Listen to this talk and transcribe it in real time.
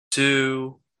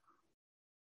2.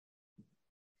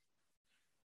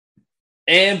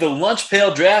 And the Lunch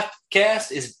Pail Draft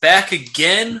Cast is back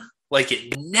again like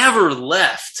it never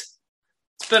left.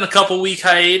 It's been a couple-week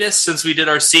hiatus since we did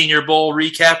our Senior Bowl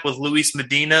recap with Luis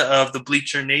Medina of the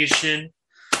Bleacher Nation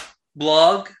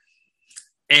blog.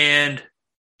 And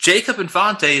Jacob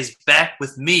Infante is back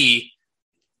with me,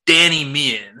 Danny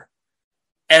Meehan,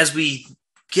 as we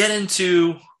get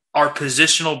into our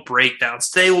positional breakdowns.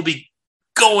 Today we'll be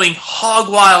going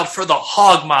hog wild for the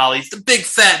hog mollies, the big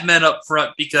fat men up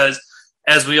front, because,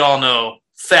 as we all know,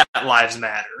 fat lives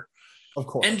matter. Of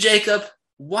course. And Jacob,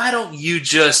 why don't you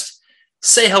just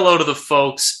say hello to the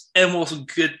folks, and we'll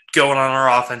get going on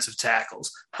our offensive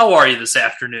tackles. How are you this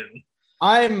afternoon?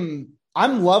 I'm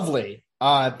lovely.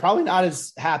 Probably not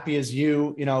as happy as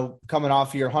you, coming off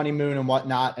of your honeymoon and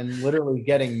whatnot and literally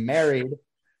getting married,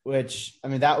 which, I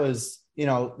mean, that was,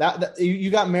 that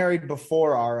you got married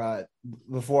before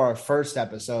our first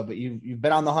episode, but you've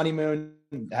been on the honeymoon,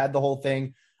 had the whole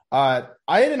thing. I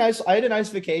had a nice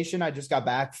vacation. I just got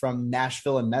back from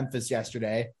Nashville and Memphis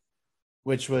yesterday,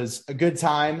 which was a good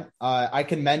time. I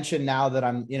can mention now that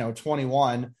I'm,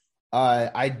 21.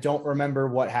 I don't remember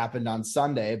what happened on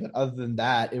Sunday, but other than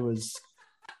that, it was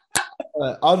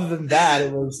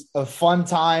a fun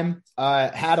time.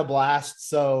 Had a blast.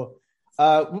 So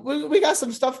we got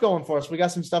some stuff going for us. We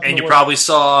got some stuff. And you probably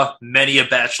saw many a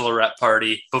bachelorette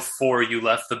party before you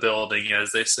left the building,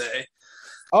 as they say.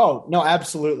 Oh, no,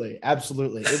 absolutely.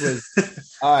 Absolutely. It was,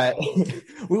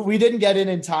 we didn't get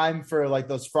in time for like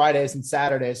those Fridays and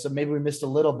Saturdays. So maybe we missed a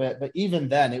little bit, but even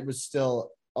then it was still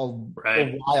a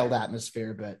wild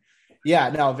atmosphere. But yeah,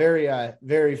 no, very,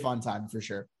 very fun time for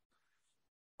sure.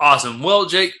 Awesome. Well,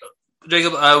 Jacob,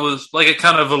 I was, like I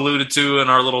kind of alluded to in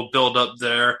our little build up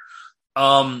there.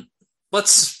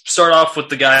 Let's start off with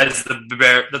the guys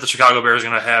that the Chicago Bears are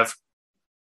going to have.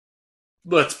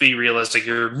 Let's be realistic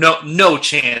here. No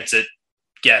chance at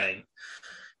getting.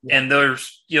 Yeah. And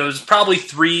there's probably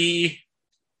three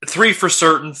for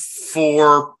certain,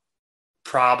 4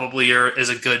 probably is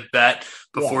a good bet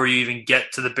before you even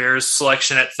get to the Bears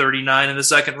selection at 39 in the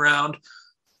second round.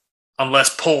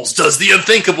 Unless Poles does the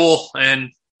unthinkable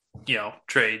and,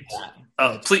 trade.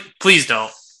 Please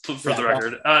don't, for the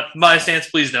record. My stance,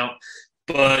 please don't.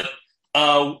 But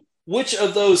which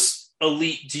of those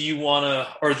elite do you want to,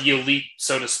 or the elite,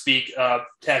 so to speak,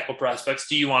 tackle prospects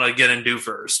do you want to get into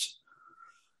first?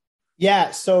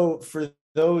 Yeah, so for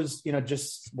those,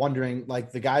 just wondering,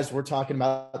 like the guys we're talking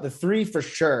about, the 3 for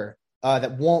sure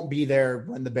that won't be there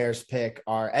when the Bears pick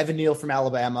are Evan Neal from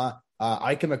Alabama,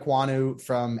 Ike Mekwonu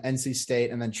from NC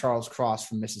State, and then Charles Cross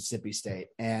from Mississippi State.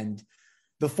 And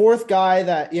the 4th guy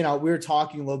that, we were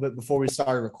talking a little bit before we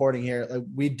started recording here, like,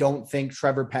 we don't think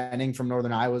Trevor Penning from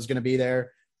Northern Iowa is going to be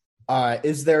there.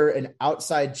 Is there an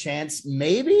outside chance?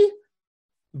 Maybe,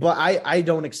 but I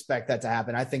don't expect that to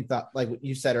happen. I think that, like what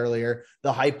you said earlier,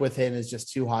 the hype with him is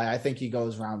just too high. I think he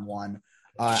goes round 1.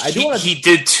 He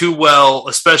did too well,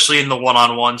 especially in the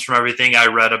one-on-ones from everything I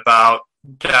read about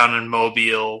down in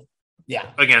Mobile. Yeah,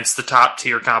 against the top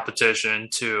tier competition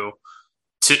to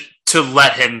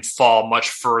let him fall much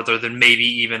further than maybe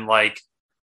even like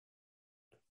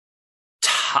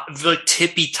the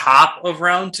tippy top of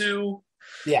round 2.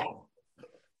 Yeah.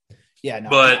 Yeah. No,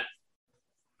 but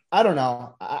I don't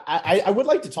know. I would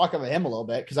like to talk about him a little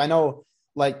bit because I know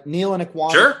like Neal and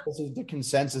Mekwonu, sure, this is the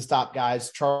consensus top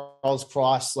guys. Charles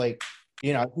Cross, like,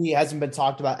 he hasn't been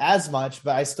talked about as much,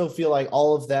 but I still feel like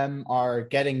all of them are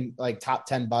getting like top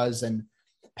 10 buzz, and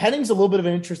Penning's a little bit of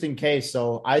an interesting case.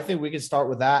 So I think we can start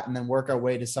with that and then work our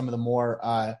way to some of the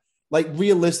more like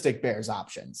realistic Bears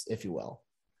options, if you will.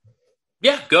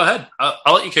 Yeah, go ahead.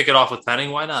 I'll let you kick it off with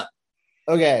Penning. Why not?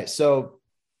 Okay, so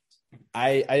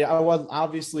I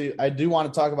obviously I do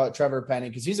want to talk about Trevor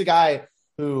Penning because he's a guy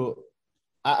who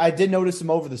I did notice him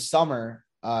over the summer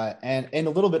and a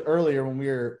little bit earlier when we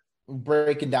were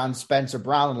breaking down Spencer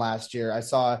Brown last year. I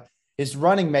saw his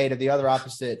running mate at the other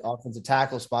opposite offensive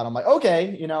tackle spot. I'm like,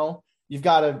 okay, you've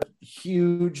got a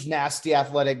huge, nasty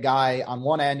athletic guy on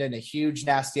one end and a huge,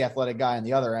 nasty athletic guy on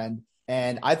the other end.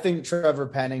 And I think Trevor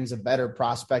Penning's a better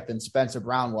prospect than Spencer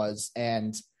Brown was.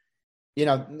 And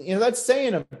that's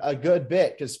saying a good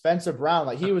bit because Spencer Brown,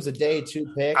 like he was a day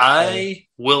 2 pick. I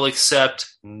will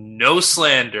accept no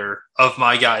slander of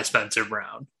my guy, Spencer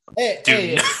Brown.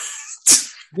 Hey.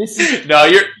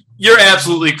 No, you're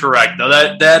absolutely correct. though.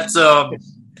 That's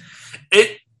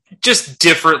it. Just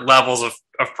different levels of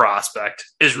prospect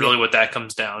is really what that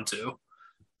comes down to.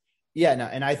 Yeah, no,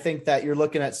 and I think that you're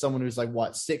looking at someone who's like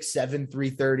 6'7",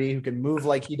 330, who can move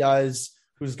like he does,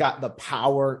 who's got the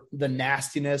power, the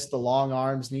nastiness, the long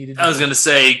arms needed. I was going to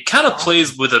say, kind of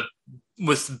plays with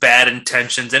bad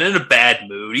intentions and in a bad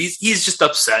mood. He's just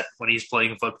upset when he's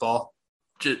playing football.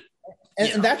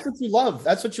 And that's what you love.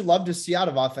 That's what you love to see out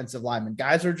of offensive linemen.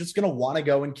 Guys are just going to want to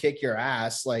go and kick your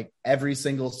ass like every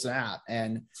single snap.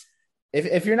 And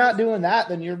if you're not doing that,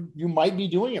 then you might be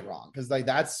doing it wrong, because like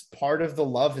that's part of the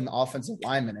love in the offensive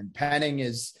lineman. And Penning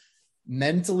is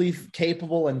mentally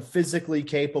capable and physically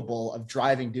capable of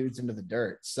driving dudes into the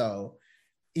dirt. So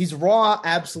he's raw,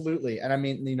 absolutely. And I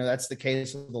mean, that's the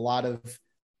case with a lot of,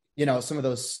 some of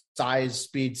those size,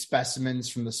 speed specimens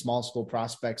from the small school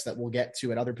prospects that we'll get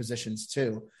to at other positions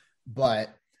too.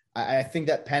 But I think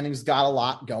that Penning's got a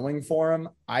lot going for him.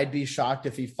 I'd be shocked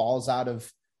if he falls out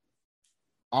of,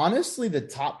 honestly, the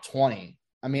top 20.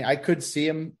 I mean, I could see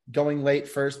him going late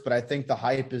first, but I think the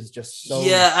hype is just so.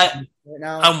 Yeah, right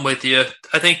now. I'm with you.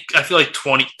 I feel like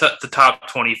the top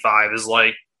 25 is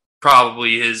like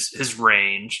probably his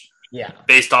range. Yeah,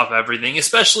 based off everything,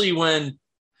 especially when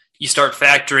you start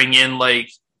factoring in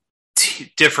like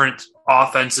different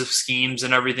offensive schemes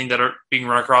and everything that are being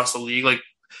run across the league. Like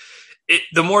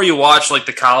the more you watch like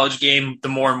the college game, the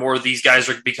more and more these guys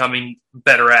are becoming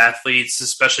better athletes,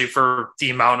 especially for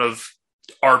the amount of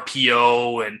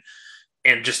RPO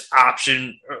and just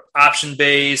option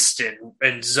based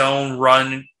and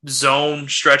zone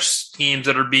stretch schemes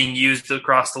that are being used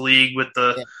across the league with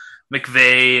the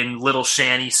McVay and Little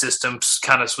Shanny systems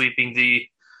kind of sweeping the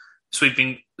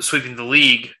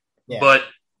league. Yeah. But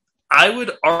I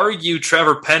would argue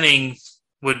Trevor Penning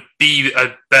would be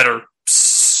a better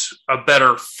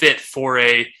fit for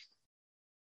a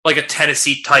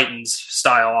Tennessee Titans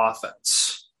style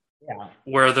offense. Yeah.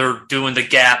 Where they're doing the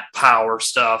gap power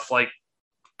stuff. Like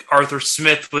Arthur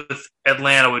Smith with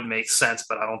Atlanta would make sense,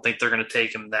 but I don't think they're going to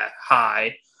take him that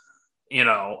high.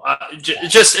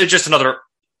 Just another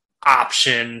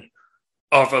option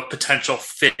of a potential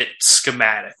fit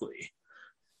schematically,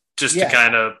 just to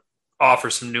kind of offer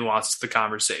some nuance to the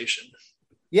conversation.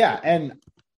 Yeah. And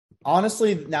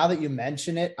honestly, now that you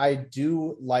mention it, I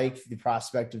do like the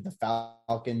prospect of the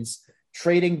Falcons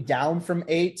trading down from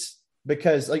 8,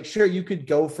 because sure, you could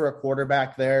go for a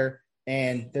quarterback there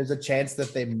and there's a chance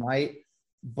that they might,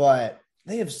 but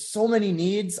they have so many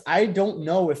needs. I don't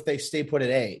know if they stay put at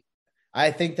 8.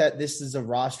 I think that this is a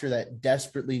roster that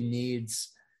desperately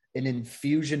needs an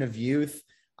infusion of youth.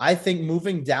 I think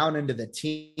moving down into the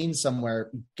teens somewhere,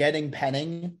 getting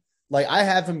Penning, I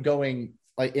have him going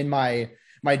in my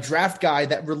draft guide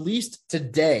that released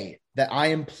today that I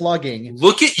am plugging.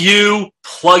 Look at you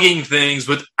plugging things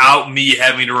without me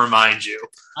having to remind you.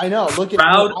 I know.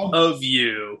 Proud of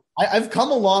you. I've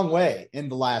come a long way in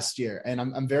the last year, and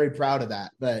I'm very proud of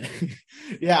that. But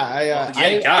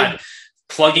yeah,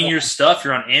 plugging your stuff.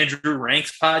 You're on Andrew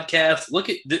Rank's podcast. Look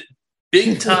at the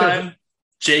big time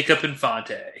Jacob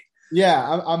Infante.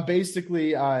 Yeah, I'm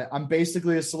basically a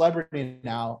celebrity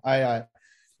now.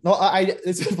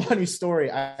 It's a funny story.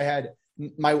 I had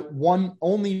my one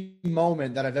only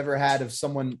moment that I've ever had of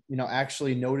someone,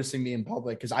 actually noticing me in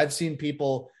public, because I've seen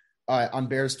people on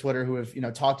Bears Twitter who have,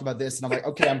 talked about this, and I'm like,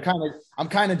 okay, I'm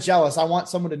kind of jealous. I want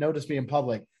someone to notice me in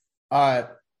public. I'm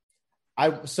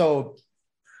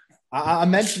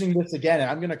mentioning this again, and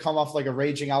I'm going to come off like a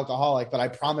raging alcoholic, but I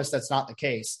promise that's not the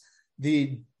case.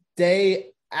 The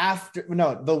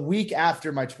week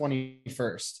after my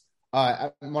 21st,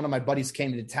 one of my buddies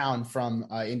came to town from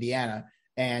Indiana,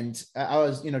 and I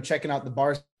was, checking out the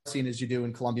bar scene as you do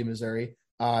in Columbia, Missouri.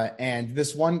 And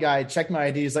this one guy checked my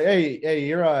ID. He's like, Hey,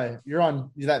 you're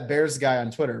on that Bears guy on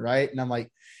Twitter, right? And I'm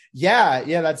like, yeah,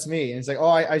 that's me. And he's like, oh,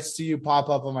 I see you pop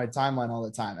up on my timeline all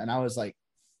the time. And I was like,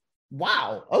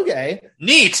 wow, okay,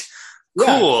 neat,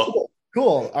 yeah,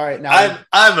 cool. All right, now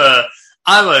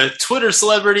I'm a Twitter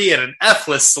celebrity and an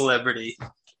F-list celebrity.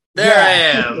 There I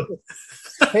am.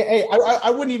 hey, I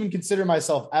wouldn't even consider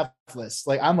myself F-list.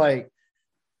 I'm I'm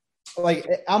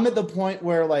at the point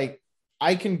where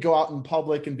I can go out in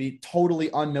public and be totally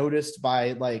unnoticed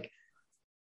by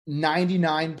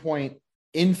 99 point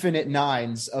infinite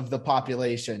nines of the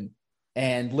population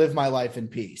and live my life in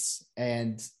peace.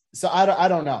 And so I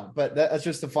don't know, but that's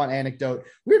just a fun anecdote.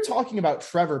 We were talking about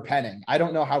Trevor Penning. I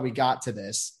don't know how we got to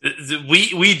this.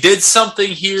 We did something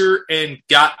here and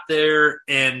got there,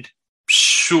 and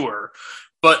sure.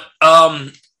 But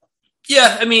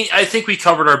yeah, I mean, I think we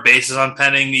covered our bases on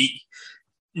Penning. The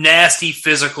nasty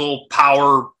physical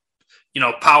power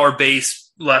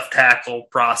base left tackle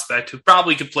prospect who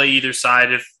probably could play either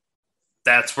side if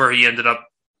that's where he ended up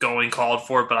going called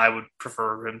for, but I would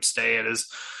prefer him stay at his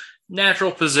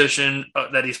natural position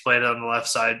that he's played on the left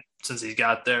side since he's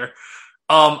got there.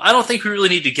 I don't think we really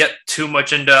need to get too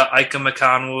much into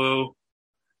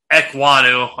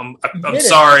Ekwonu. I'm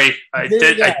sorry. I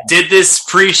did this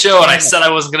pre-show and I said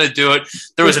I wasn't going to do it.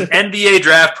 There was an NBA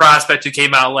draft prospect who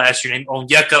came out last year named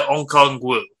Onyeka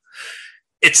Okongwu.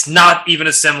 It's not even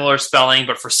a similar spelling,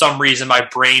 but for some reason my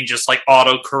brain just like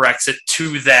auto corrects it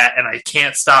to that, and I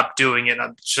can't stop doing it.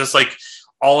 I'm just like,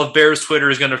 all of Bears Twitter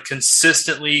is going to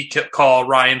consistently call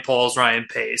Ryan Poles Ryan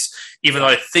Pace, even though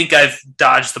I think I've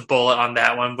dodged the bullet on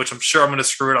that one, which I'm sure I'm going to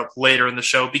screw it up later in the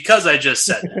show because I just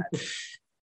said that.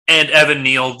 And Evan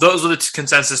Neal, those are the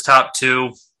consensus top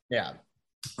two. Yeah.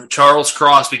 Charles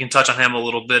Cross, we can touch on him a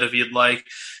little bit if you'd like.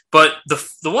 But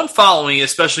the one following,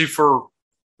 especially for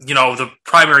the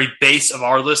primary base of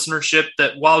our listenership,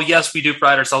 that while, yes, we do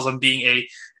pride ourselves on being a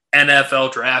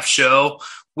NFL draft show,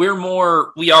 we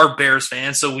are Bears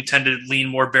fans, so we tend to lean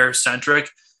more Bears-centric.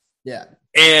 Yeah.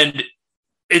 And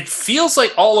it feels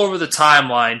like all over the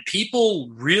timeline, people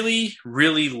really,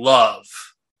 really love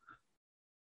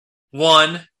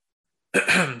one,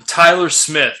 Tyler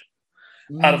Smith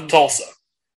out of Tulsa.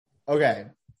 Okay.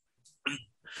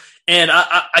 And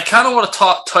I kind of want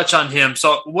to touch on him.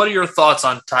 So what are your thoughts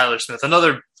on Tyler Smith?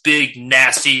 Another big,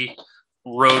 nasty,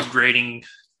 road grading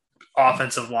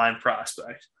offensive line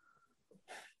prospect.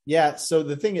 Yeah, so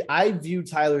the thing is, I view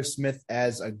Tyler Smith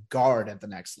as a guard at the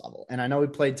next level. And I know he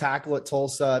played tackle at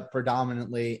Tulsa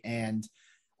predominantly, and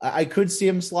I could see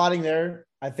him slotting there.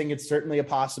 I think it's certainly a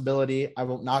possibility. I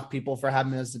won't knock people for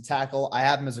having him as a tackle. I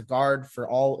have him as a guard for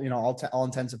all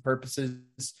intents and purposes.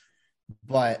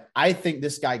 But I think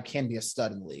this guy can be a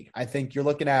stud in the league. I think you're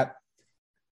looking at,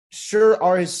 sure,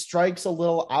 are his strikes a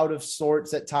little out of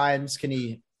sorts at times? Can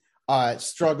he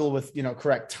struggle with,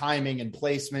 correct timing and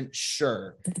placement?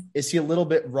 Sure. Is he a little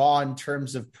bit raw in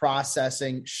terms of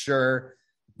processing? Sure.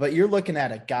 But you're looking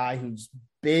at a guy who's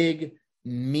big,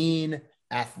 mean,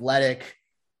 athletic,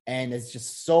 and it's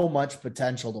just so much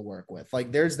potential to work with.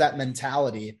 Like, there's that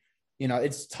mentality.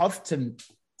 It's tough to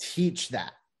teach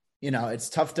that. It's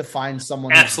tough to find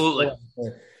someone absolutely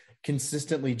to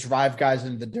consistently drive guys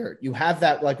into the dirt. You have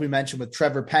that, like we mentioned, with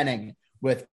Trevor Penning,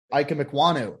 with Ike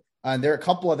Ekwonu. And there are a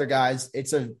couple other guys.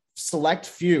 It's a select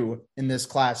few in this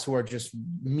class who are just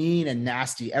mean and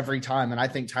nasty every time. And I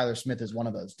think Tyler Smith is one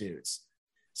of those dudes.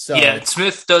 So yeah,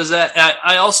 Smith does that.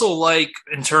 I also like,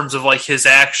 in terms of like his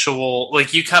actual,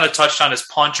 like you kind of touched on his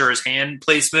punch or his hand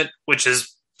placement, which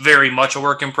is very much a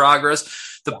work in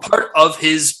progress. The part of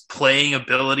his playing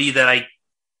ability that I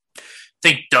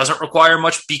think doesn't require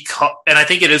much, and I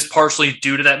think it is partially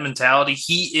due to that mentality,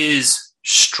 he is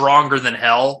stronger than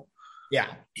hell. Yeah.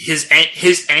 His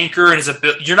anchor and his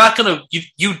ability, you're not going to,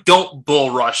 you don't bull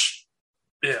rush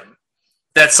him.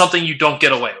 That's something you don't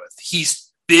get away with.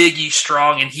 He's big, he's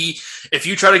strong, and if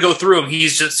you try to go through him,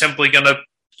 he's just simply going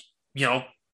to,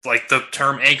 like the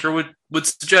term anchor would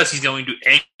suggest, he's going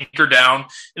to anchor down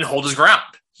and hold his ground.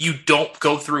 You don't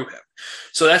go through him.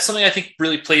 So that's something I think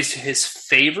really plays to his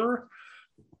favor.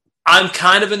 I'm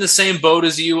kind of in the same boat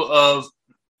as you of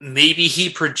maybe he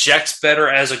projects better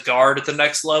as a guard at the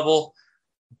next level,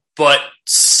 but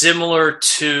similar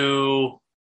to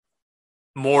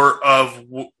more of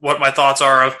what my thoughts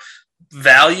are of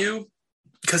value,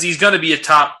 because he's going to be a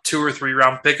top 2 or 3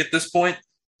 round pick at this point.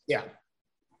 Yeah.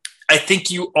 I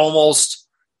think you almost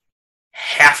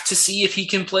have to see if he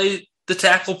can play the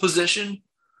tackle position.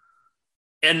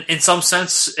 And in some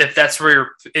sense, if that's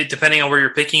where depending on where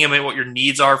you're picking him and what your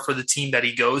needs are for the team that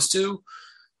he goes to.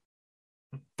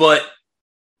 But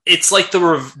it's like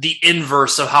the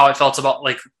inverse of how I felt about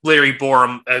like Larry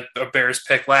Borum, a Bears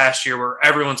pick last year, where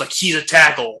everyone's like, he's a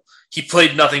tackle. He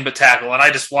played nothing but tackle. And I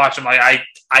just watched him. Like,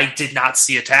 I did not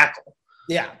see a tackle.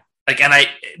 Yeah.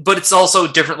 But it's also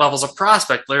different levels of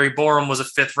prospect. Larry Borum was a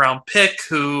 5th round pick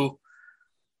who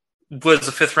was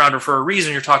a 5th rounder for a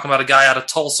reason. You're talking about a guy out of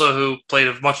Tulsa who played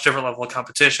a much different level of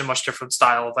competition, much different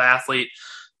style of athlete,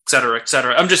 et cetera, et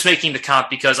cetera. I'm just making the comp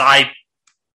because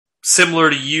similar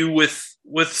to you with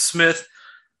Smith.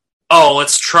 Oh,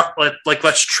 let's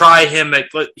try him.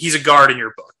 He's a guard in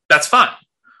your book. That's fine.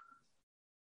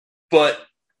 But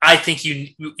I think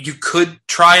you could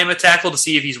try him at tackle to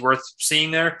see if he's worth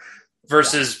seeing there.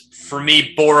 Versus for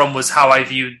me, Borum was how I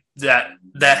viewed that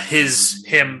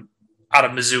him out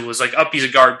of Mizzou was like, he's a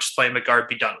guard, just play him at guard,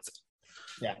 be done with it.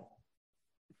 Yeah.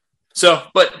 So,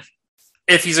 but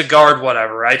if he's a guard,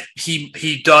 whatever.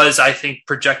 He does, I think,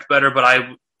 project better, but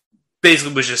I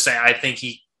basically was just saying I think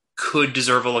he could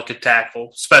deserve a look at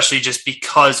tackle, especially just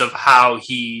because of how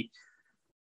he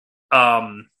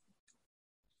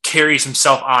carries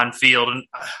himself on field. And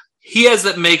he has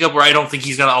that makeup where I don't think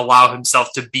he's going to allow himself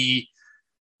to be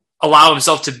allow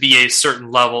himself to be a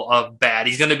certain level of bad.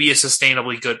 He's going to be a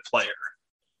sustainably good player.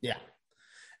 Yeah.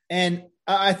 And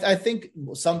I think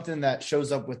something that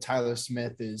shows up with Tyler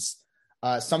Smith is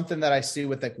something that I see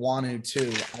with Ekwonu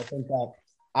too.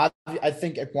 I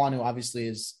think Ekwonu obviously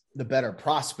is the better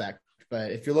prospect,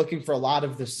 but if you're looking for a lot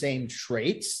of the same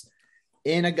traits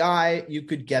in a guy, you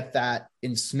could get that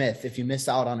in Smith. If you miss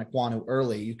out on Ekwonu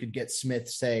early, you could get Smith,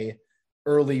 say,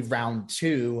 early round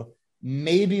 2,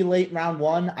 maybe late round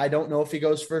 1. I don't know if he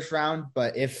goes first round,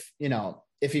 but if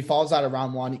he falls out of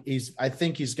round 1, I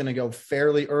think he's going to go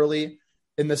fairly early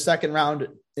in the second round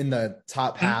in the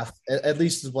top half, at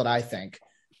least is what I think.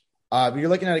 But you're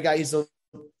looking at a guy,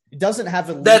 he doesn't have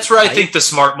a. That's where I think the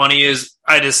smart money is.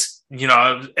 I just, you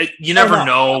never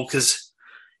know, because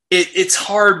it's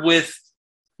hard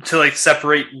to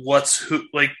separate what's who,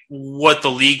 what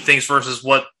the league thinks versus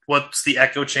what's the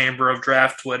echo chamber of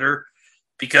draft Twitter,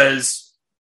 because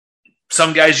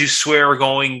some guys you swear are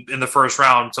going in the first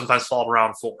round sometimes fall to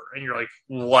round 4, and you're like,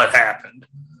 what happened?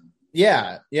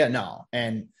 Yeah, no.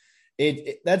 And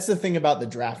that's the thing about the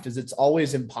draft, is it's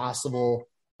always impossible,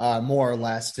 more or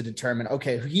less, to determine,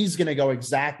 okay, he's going to go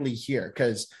exactly here.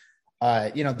 Because,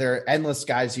 there are endless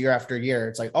guys year after year.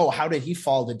 It's like, oh, how did he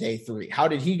fall to day 3? How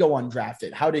did he go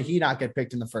undrafted? How did he not get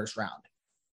picked in the first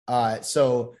round?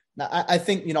 So I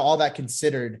think, all that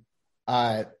considered,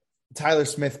 Tyler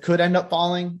Smith could end up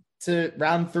falling to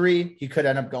round 3. He could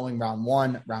end up going round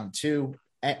 1, round 2,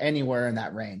 anywhere in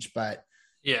that range. But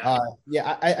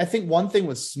I think one thing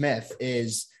with Smith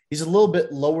is he's a little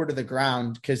bit lower to the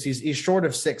ground because he's short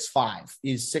of 6'5".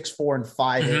 He's 6'4" and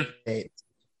 5'8".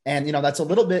 And, that's a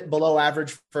little bit below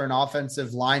average for an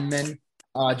offensive lineman,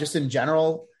 just in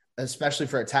general, especially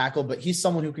for a tackle. But he's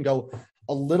someone who can go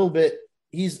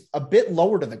he's a bit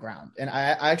lower to the ground. And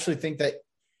I actually think that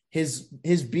his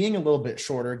being a little bit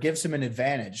shorter gives him an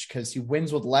advantage because he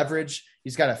wins with leverage.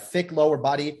 He's got a thick lower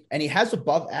body, and he has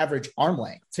above average arm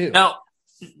length too.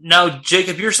 Now,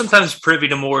 Jacob, you're sometimes privy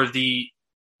to more of the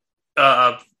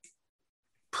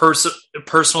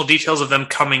personal details of them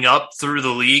coming up through the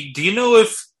league. Do you know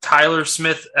if Tyler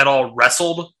Smith at all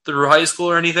wrestled through high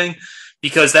school or anything?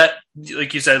 Because that,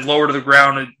 like you said, lower to the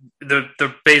ground,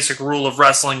 the basic rule of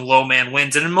wrestling, low man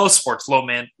wins. And in most sports, low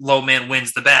man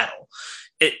wins the battle.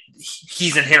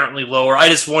 He's inherently lower. I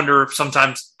just wonder if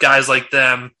sometimes guys like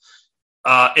them,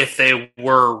 if they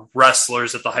were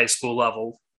wrestlers at the high school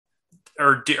level,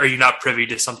 or are you not privy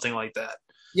to something like that?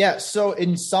 Yeah. So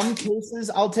in some cases,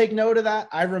 I'll take note of that.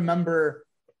 I remember,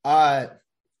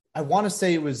 I want to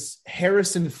say it was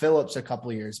Harrison Phillips a couple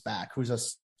of years back, who's a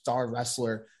star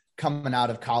wrestler coming out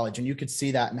of college. And you could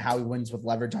see that in how he wins with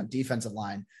leverage on defensive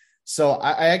line. So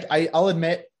I'll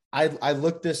admit, I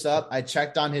looked this up. I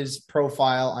checked on his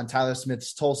profile, on Tyler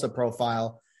Smith's Tulsa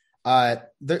profile.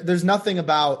 There's nothing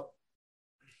about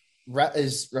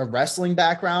his wrestling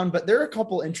background, but there are a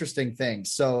couple interesting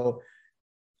things. So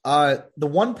the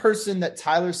one person that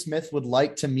Tyler Smith would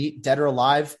like to meet, dead or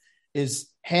alive, is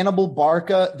Hannibal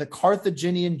Barca, the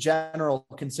Carthaginian general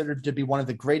considered to be one of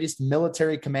the greatest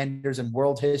military commanders in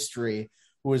world history,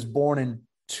 who was born in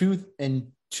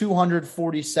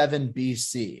 247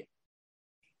 BC.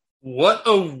 What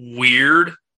a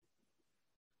weird.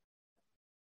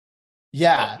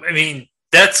 Yeah. I mean,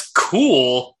 that's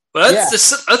cool, but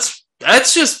that's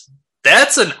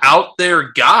an out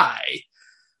there guy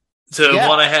to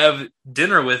want to have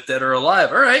dinner with, dead or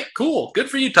alive. All right, cool. Good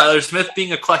for you, Tyler Smith,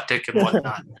 being eclectic and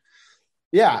whatnot.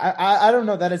 Yeah, I don't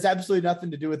know. That has absolutely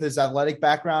nothing to do with his athletic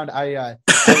background. And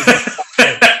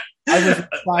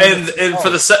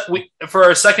for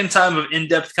our second time of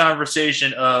in-depth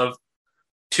conversation of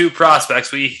two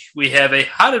prospects, we have a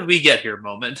 "how did we get here"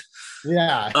 moment.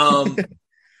 Yeah.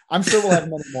 I'm sure we'll have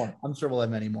many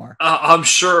more. I'm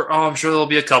sure there'll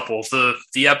be a couple.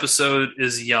 The episode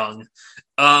is young.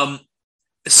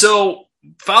 So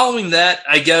following that,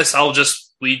 I guess I'll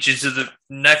just lead you to the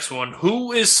next one.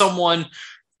 Who is someone,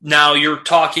 now you're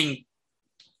talking,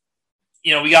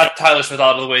 we got Tyler Smith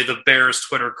out of the way, the Bears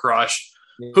Twitter crush.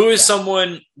 Yeah. Who is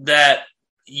someone that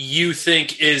you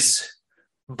think is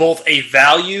both a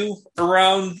value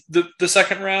around the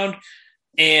second round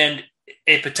and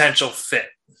a potential fit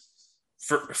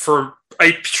for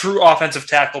a true offensive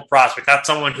tackle prospect, not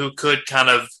someone who could kind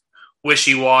of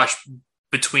wishy-wash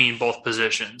between both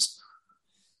positions?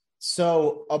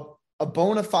 So a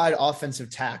bona fide offensive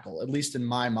tackle, at least in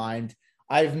my mind,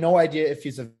 I have no idea if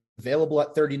he's available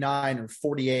at 39 or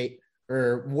 48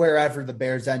 or wherever the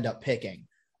Bears end up picking.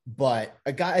 But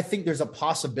a guy I think there's a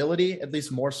possibility, at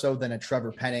least more so than a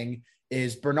Trevor Penning,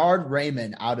 is Bernard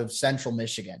Raymond out of Central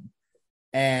Michigan.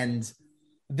 And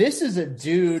this is a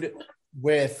dude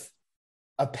with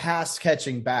a pass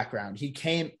catching background.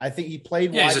 I think he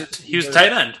played wide. He was a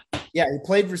tight end. Yeah, he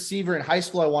played receiver in high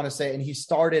school, I want to say, and he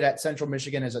started at Central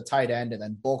Michigan as a tight end and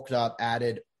then bulked up,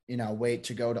 added, weight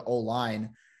to go to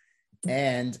O-line.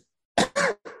 And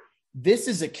this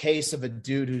is a case of a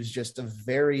dude who's just a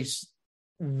very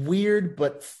weird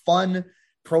but fun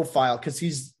profile because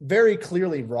he's very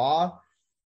clearly raw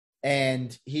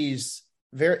and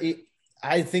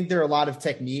I think there are a lot of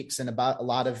techniques and about a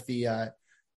lot of the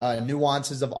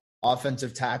nuances of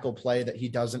offensive tackle play that he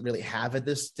doesn't really have at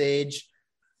this stage,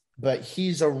 but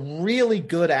he's a really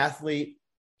good athlete.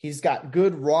 He's got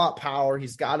good raw power.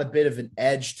 He's got a bit of an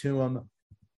edge to him.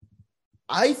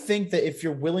 I think that if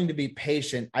you're willing to be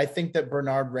patient, I think that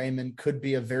Bernhard Raimann could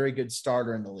be a very good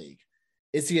starter in the league.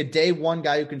 Is he a day one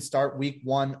guy who can start week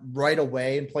one right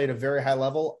away and play at a very high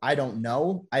level? I don't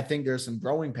know. I think there's some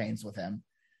growing pains with him,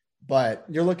 but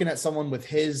you're looking at someone with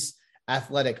his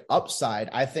athletic upside.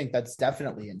 I think that's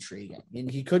definitely intriguing. I mean,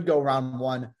 he could go round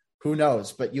one, who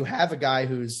knows, but you have a guy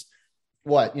who's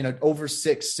over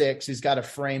 6'6". He's got a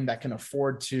frame that can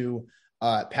afford to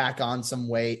pack on some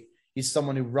weight. He's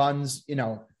someone who runs,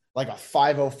 like a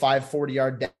 5.05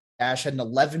 40-yard dash, had an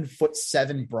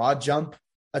 11'7" broad jump,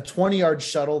 a 20-yard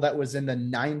shuttle that was in the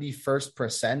 91st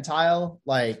percentile.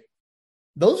 Like,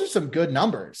 those are some good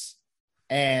numbers.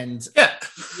 And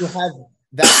you have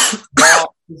that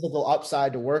physical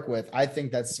upside to work with. I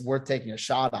think that's worth taking a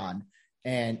shot on.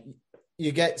 And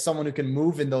you get someone who can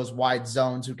move in those wide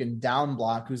zones, who can down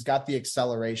block, who's got the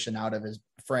acceleration out of his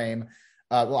frame,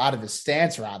 out of his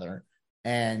stance rather,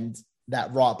 and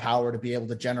that raw power to be able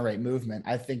to generate movement.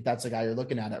 I think that's a guy you're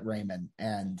looking at Raimann.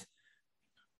 And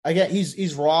again,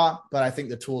 he's raw, but I think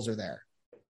the tools are there.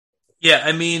 Yeah,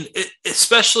 I mean,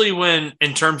 especially when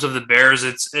in terms of the Bears,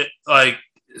 it's like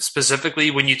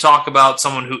specifically when you talk about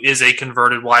someone who is a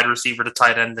converted wide receiver to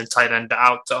tight end and tight end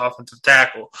out to offensive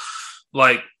tackle,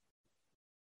 like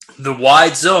the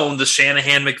wide zone, the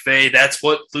Shanahan McVay, that's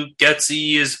what Luke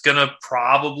Getsy is going to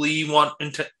probably want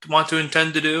to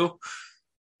intend to do.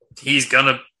 He's going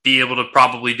to be able to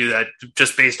probably do that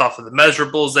just based off of the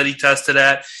measurables that he tested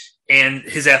at and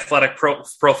his athletic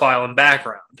profile and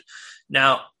background.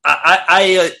 Now,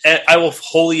 I will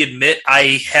wholly admit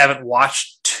I haven't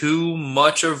watched too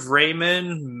much of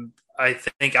Raimann. I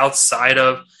think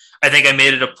I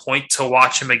made it a point to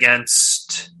watch him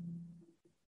against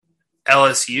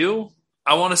LSU,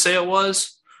 I want to say it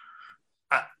was.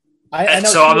 I'm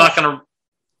not going to.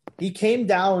 He came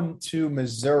down to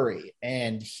Missouri,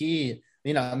 and he,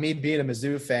 me being a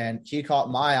Mizzou fan, he caught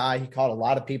my eye. He caught a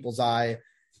lot of people's eye.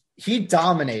 He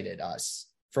dominated us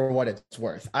for what it's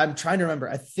worth. I'm trying to remember.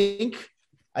 I think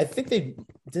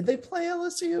did they play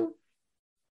LSU?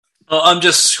 Well, I'm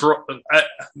just scrolling. I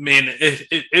mean,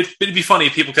 it'd be funny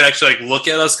if people could actually look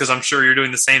at us because I'm sure you're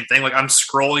doing the same thing. Like I'm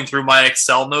scrolling through my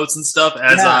Excel notes and stuff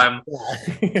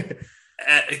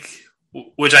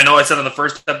which I know I said in the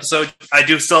first episode. I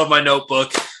do still have my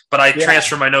notebook, but I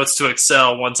transfer my notes to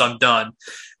Excel once I'm done.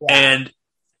 Yeah. And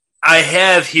I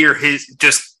have here his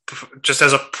just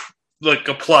as a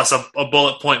plus, a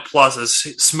bullet point plus is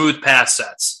smooth pass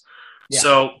sets. Yeah.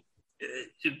 So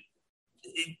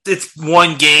it's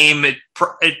one game. It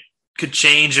could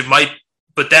change. It might,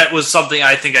 but that was something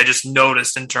I think I just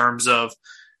noticed in terms of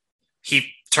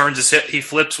he turns his hip, he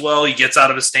flips well, he gets out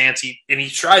of his stance, he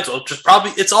strides well.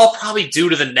 It's all probably due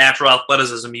to the natural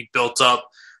athleticism he built up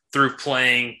through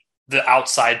playing the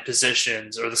outside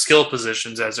positions or the skill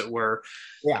positions, as it were,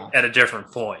 at a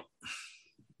different point.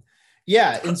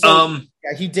 Yeah, and so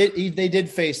they did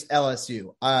face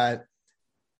LSU. I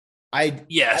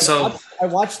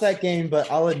watched that game, but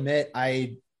I'll admit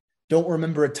I don't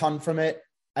remember a ton from it.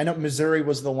 I know Missouri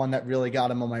was the one that really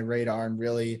got him on my radar and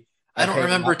really. I don't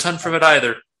remember a ton from it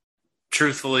either.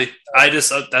 Truthfully,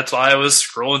 that's why I was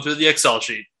scrolling through the Excel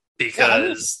sheet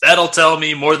because that'll tell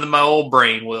me more than my old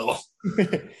brain will.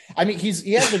 I mean,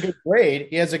 he has a good grade.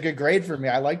 He has a good grade for me.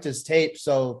 I liked his tape,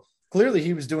 so clearly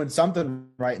he was doing something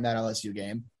right in that LSU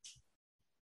game.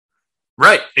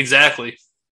 Right, exactly.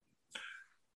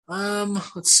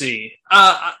 Let's see.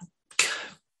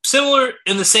 Similar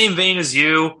in the same vein as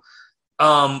you,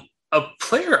 a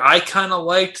player I kind of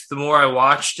liked the more I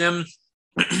watched him,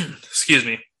 excuse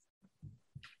me,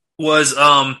 was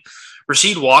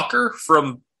Rasheed Walker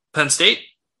from Penn State.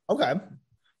 Okay.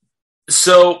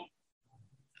 So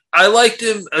I liked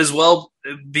him as well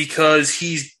because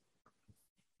he's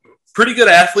pretty good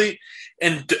athlete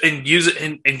and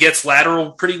gets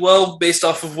lateral pretty well based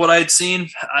off of what I'd seen.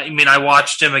 I mean, I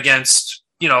watched him against,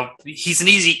 he's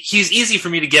easy for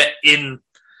me to get in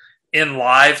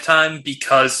live time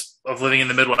because of living in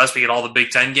the Midwest. We get all the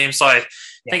Big Ten games. So I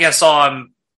think I saw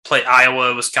him play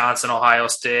Iowa, Wisconsin, Ohio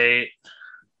State.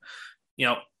 You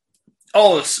know,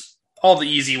 all the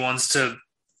easy ones to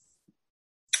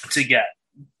get. Yeah.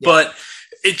 But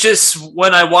it just,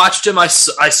 when I watched him, I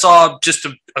saw just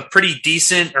a pretty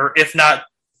decent, or if not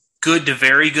good to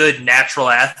very good, natural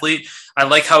athlete. I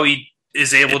like how he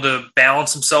is able to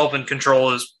balance himself and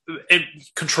control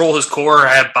his core,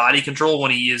 have body control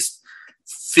when he is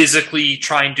physically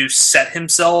trying to set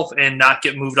himself and not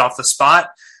get moved off the spot.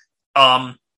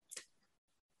 I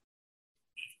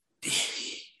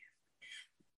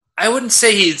wouldn't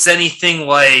say it's anything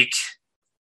like,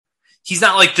 he's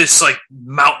not like this like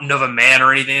mountain of a man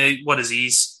or anything. What is he?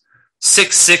 He's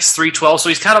 6'6", 312. So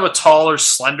he's kind of a taller,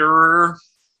 slenderer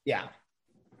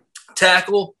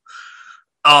tackle.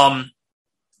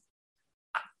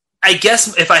 I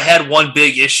guess if I had one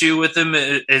big issue with him,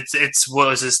 it's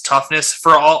was his toughness.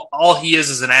 For all he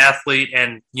is an athlete,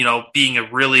 and being a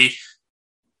really,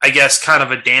 I guess, kind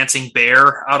of a dancing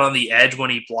bear out on the edge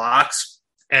when he blocks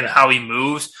and how he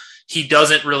moves. He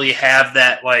doesn't really have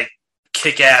that like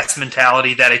kick-ass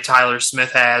mentality that a Tyler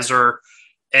Smith has, or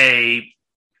a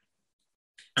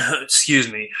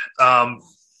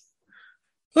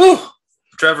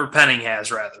Trevor Penning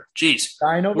has, rather. Jeez,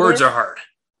 words are hard.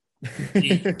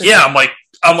 Yeah,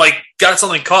 I'm like got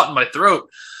something caught in my throat.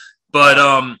 But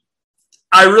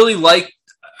I really liked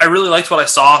what I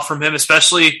saw from him,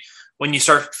 especially when you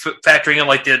start factoring in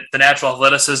like the natural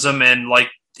athleticism, and like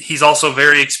he's also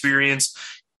very experienced.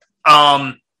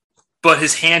 But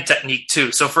his hand technique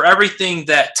too. So for everything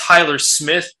that Tyler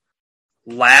Smith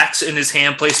lacks in his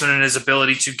hand placement and his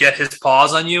ability to get his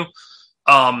paws on you,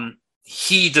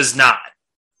 he does not.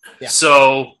 Yeah.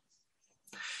 So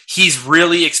he's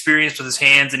really experienced with his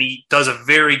hands, and he does a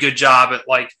very good job at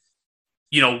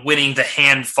winning the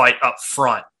hand fight up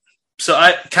front. So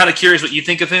I'm kind of curious what you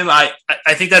think of him. I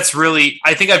think that's really,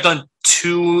 I think I've done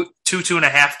two and a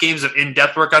half games of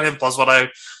in-depth work on him, plus what I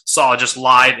saw just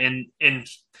live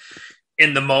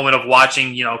in the moment of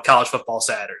watching, college football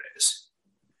Saturdays.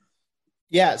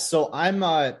 Yeah. So I'm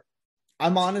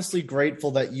honestly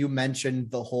grateful that you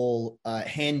mentioned the whole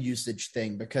hand usage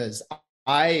thing, because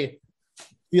I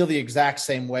feel the exact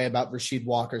same way about Rasheed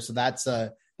Walker. So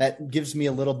that gives me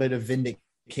a little bit of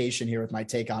vindication here with my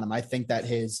take on him. I think that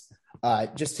his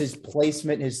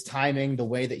placement, his timing, the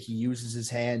way that he uses his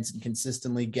hands and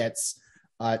consistently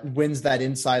wins that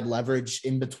inside leverage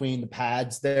in between the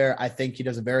pads there, I think he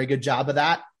does a very good job of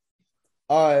that.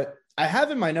 I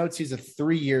have in my notes he's a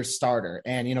 3-year starter,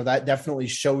 and that definitely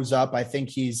shows up. I think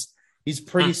he's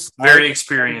pretty very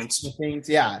experienced.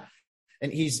 Yeah.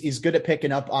 And he's good at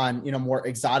picking up on, more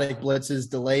exotic blitzes,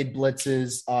 delayed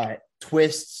blitzes,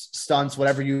 twists, stunts,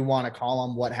 whatever you want to call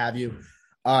them, what have you.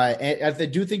 And I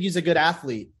do think he's a good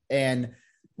athlete. And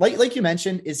like you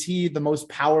mentioned, is he the most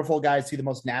powerful guy? Is he the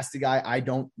most nasty guy? I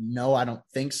don't know. I don't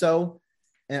think so.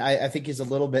 And I think he's a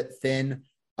little bit thin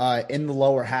in the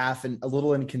lower half and a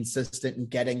little inconsistent in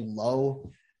getting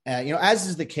low. As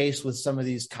is the case with some of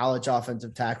these college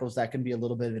offensive tackles, that can be a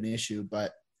little bit of an issue.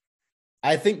 But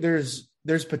I think there's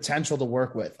potential to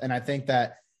work with. And I think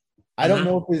that I don't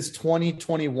know if his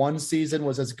 2021 season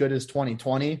was as good as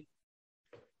 2020,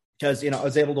 because, I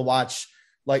was able to watch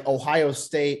like Ohio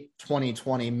State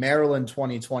 2020, Maryland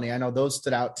 2020. I know those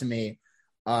stood out to me.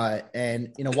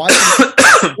 And, watching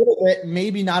a little bit,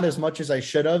 maybe not as much as I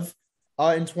should have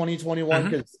in 2021,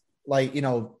 because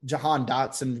Jahan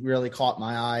Dotson really caught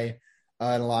my eye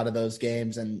in a lot of those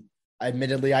games. And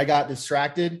admittedly, I got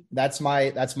distracted. That's my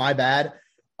bad.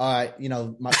 My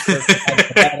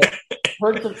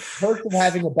perks of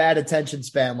having a bad attention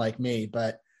span like me.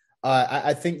 But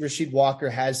I think Rasheed Walker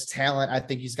has talent. I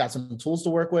think he's got some tools to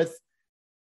work with.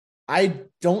 I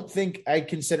don't think I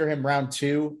consider him round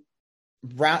 2.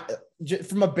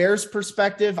 From a Bears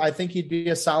perspective, I think he'd be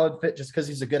a solid fit just because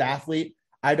he's a good athlete.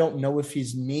 I don't know if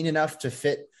he's mean enough to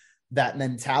fit that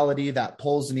mentality that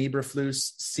Poles and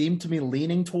Eberflus seem to be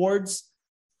leaning towards.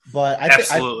 But I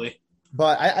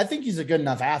think he's a good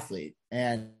enough athlete.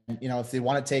 And, if they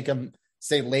want to take him,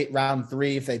 say late round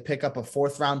 3, if they pick up a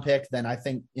 4th round pick, then I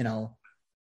think,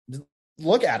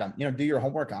 look at him, do your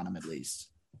homework on him at least.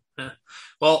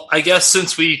 Well, I guess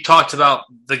since we talked about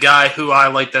the guy who I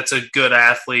like that's a good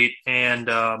athlete and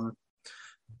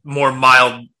more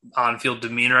mild on-field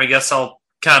demeanor, I guess I'll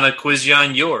kind of quiz you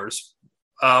on yours.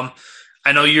 I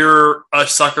know you're a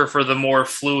sucker for the more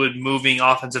fluid moving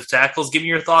offensive tackles. Give me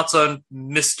your thoughts on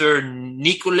Mr.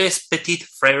 Nicolas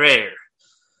Petit-Frere.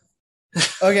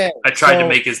 Okay. I tried to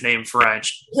make his name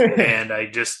French, and I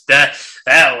just that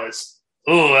was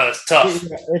tough.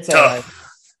 It's tough. All right.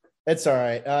 It's all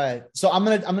right. So I'm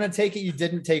gonna take it you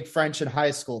didn't take French in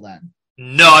high school then.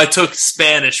 No, I took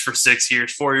Spanish for 6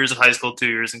 years, 4 years of high school, 2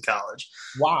 years in college.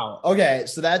 Wow. Okay,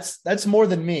 so that's more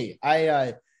than me.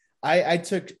 I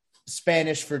took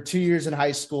Spanish for 2 years in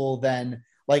high school, then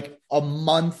like a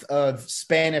month of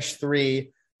Spanish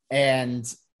 3, and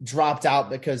dropped out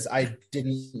because I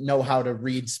didn't know how to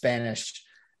read Spanish.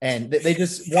 And they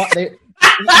just want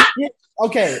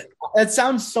okay, that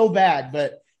sounds so bad,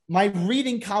 but my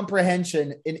reading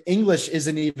comprehension in English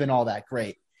isn't even all that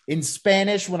great. In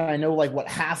Spanish, when I know like what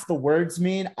half the words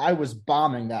mean, I was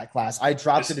bombing that class. I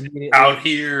dropped it immediately. Out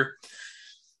here,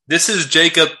 this is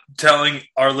Jacob telling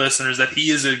our listeners that he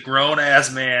is a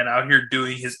grown-ass man out here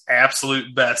doing his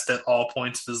absolute best at all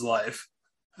points of his life.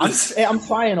 I'm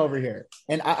trying over here.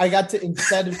 And I got to,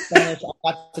 instead of Spanish,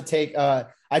 I got to take,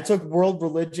 I took world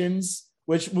religions,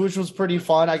 which was pretty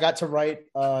fun. I got to write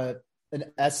an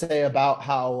essay about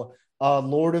how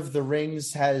Lord of the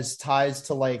Rings has ties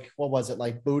to like, what was it,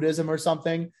 like Buddhism or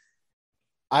something?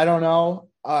 I don't know.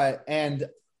 And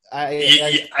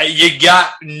you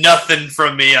got nothing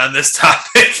from me on this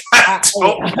topic. I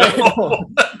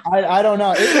don't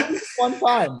know. It was a fun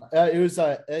time. It was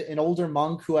an older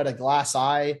monk who had a glass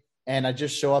eye, and I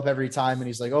just show up every time, and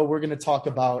he's like, "Oh, we're going to talk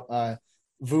about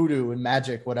voodoo and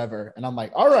magic, whatever." And I'm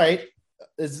like, "All right,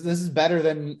 this is better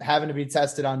than having to be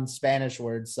tested on Spanish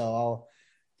words, so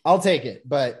I'll take it."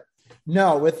 But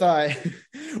no, with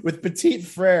with Petit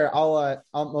Frere,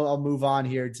 I'll move on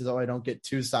here so I don't get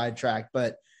too sidetracked.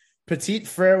 But Petit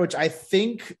Frere, which I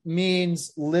think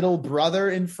means little brother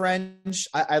in French,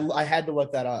 I had to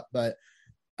look that up, but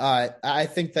I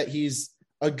think that he's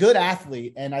a good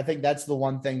athlete, and I think that's the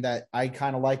one thing that I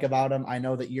kind of like about him. I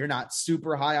know that you're not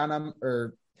super high on him,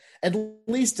 or at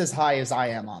least as high as I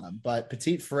am on him, but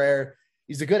Petit Frere,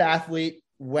 he's a good athlete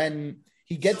when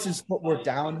he gets his footwork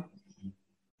down.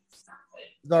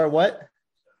 Or what?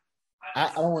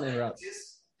 I don't want to interrupt.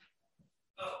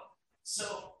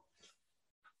 So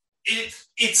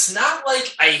it's not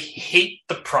like I hate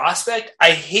the prospect.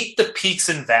 I hate the peaks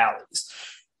and valleys.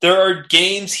 There are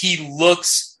games he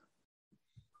looks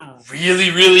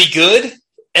really, really good,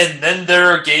 and then there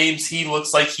are games he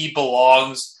looks like he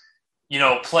belongs,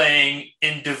 playing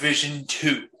in Division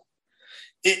 2.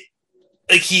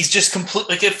 He's just complete.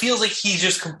 Like, it feels like he's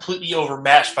just completely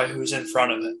overmatched by who's in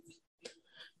front of him.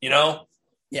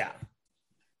 Yeah.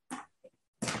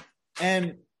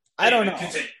 And I don't know.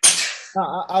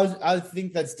 I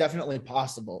think that's definitely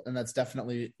possible, and that's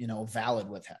definitely, valid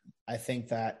with him. I think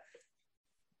that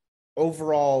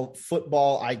overall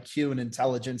football IQ and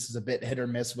intelligence is a bit hit or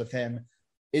miss with him.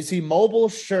 Is he mobile?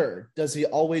 Sure. Does he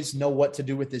always know what to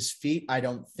do with his feet? I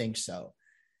don't think so.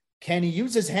 Can he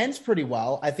use his hands pretty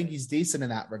well? I think he's decent in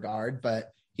that regard,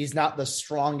 but he's not the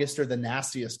strongest or the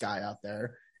nastiest guy out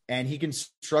there. And he can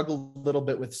struggle a little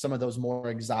bit with some of those more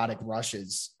exotic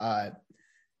rushes.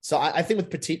 So I think with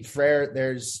Petit Frere,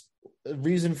 there's a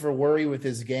reason for worry with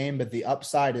his game, but the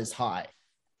upside is high.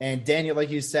 And Daniel,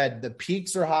 like you said, the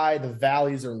peaks are high, the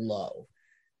valleys are low.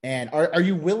 And are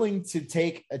you willing to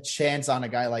take a chance on a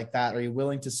guy like that? Are you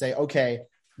willing to say, okay,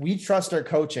 we trust our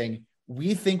coaching.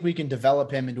 We think we can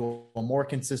develop him into a more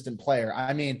consistent player.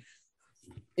 I mean,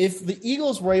 if the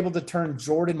Eagles were able to turn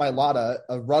Jordan Mailata,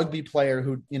 a rugby player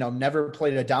who, never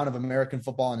played a down of American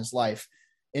football in his life,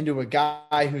 into a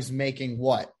guy who's making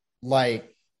what?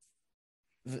 Like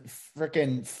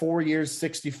freaking 4 years,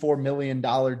 $64 million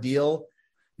deal.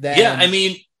 Then yeah, I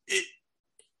mean,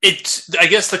 I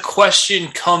guess the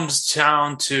question comes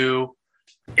down to,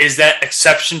 is that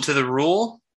exception to the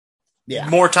rule? Yeah.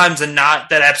 More times than not,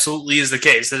 that absolutely is the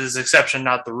case. That is exception,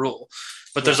 not the rule.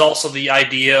 But there's also the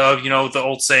idea of, the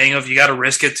old saying of you got to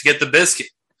risk it to get the biscuit.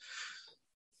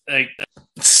 Like,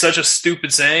 it's such a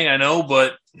stupid saying, I know,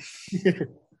 but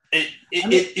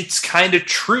it's kind of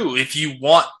true. If you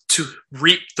want to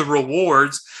reap the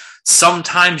rewards,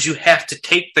 sometimes you have to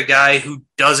take the guy who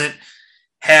doesn't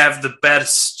have the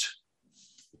best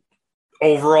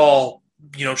overall,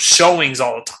 showings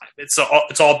all the time. It's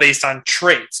all based on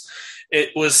traits.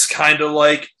 It was kind of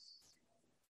like,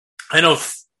 I know,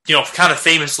 kind of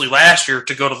famously last year,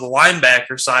 to go to the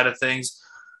linebacker side of things,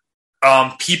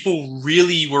 people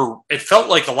really were, it felt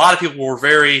like a lot of people were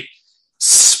very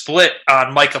split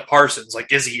on Micah Parsons.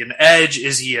 Like, is he an edge?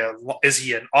 Is he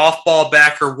an off-ball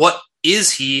backer? What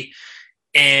is he?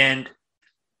 And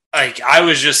like, I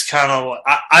was just kind of,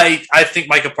 I think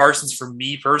Micah Parsons, for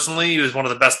me personally, was one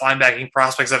of the best linebacking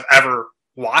prospects I've ever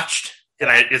watched. And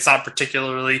it's not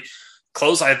particularly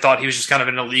close. I thought he was just kind of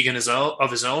in a league of his own,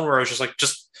 where I was just like,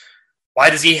 why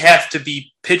does he have to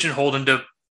be pigeonholed into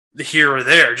here or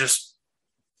there? Just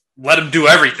let him do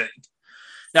everything.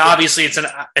 Now, obviously, it's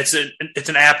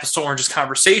an apples to oranges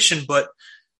conversation, but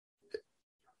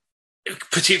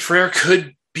Petit Frere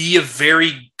could be a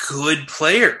very good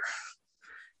player.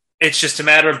 It's just a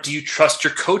matter of, do you trust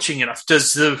your coaching enough?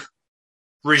 Does the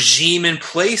regime in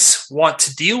place want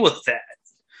to deal with that?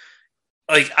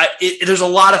 There's a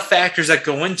lot of factors that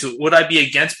go into it. Would I be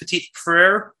against Petit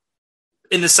Frere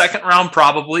in the second round?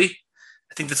 Probably.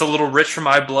 I think that's a little rich for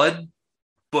my blood.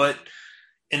 But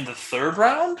in the third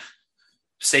round,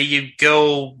 say you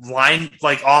go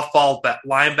off-ball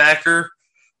linebacker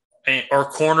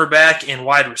or cornerback and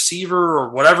wide receiver or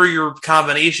whatever your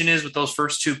combination is with those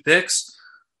first two picks,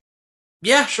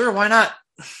 yeah, sure, why not?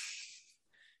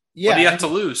 Yeah, what do you have to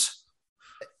lose?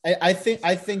 I think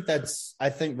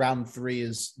round 3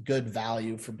 is good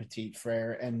value for Petit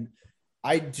Frere. And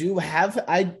here's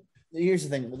the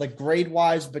thing, like grade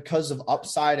wise, because of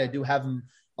upside, I do have him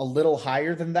a little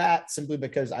higher than that, simply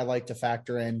because I like to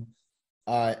factor in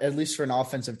at least for an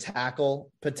offensive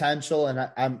tackle potential. And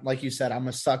I'm like you said, I'm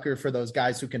a sucker for those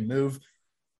guys who can move.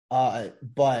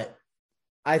 But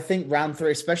I think round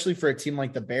 3, especially for a team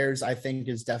like the Bears, I think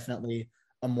is definitely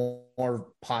a more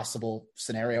possible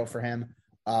scenario for him.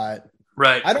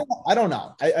 Right. I don't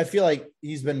know. I feel like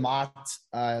he's been mocked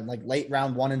like late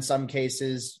round 1 in some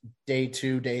cases, day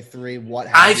 2, day 3, what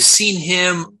have I've you. seen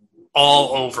him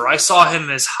all over. I saw him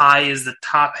as high as the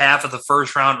top half of the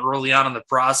first round early on in the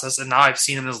process, and now I've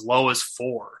seen him as low as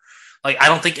 4. I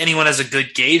don't think anyone has a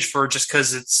good gauge for it, just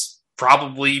because it's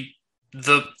probably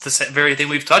the very thing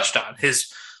we've touched on.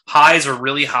 His highs are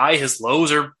really high. His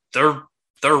lows are they're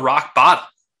rock bottom.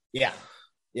 Yeah.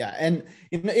 Yeah. And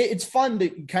it's fun to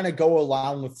kind of go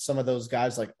along with some of those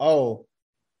guys like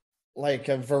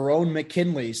Verone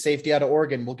McKinley, safety out of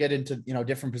Oregon. We'll get into,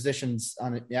 different positions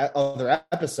on other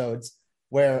episodes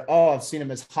where, I've seen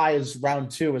him as high as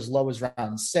round 2, as low as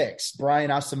round 6.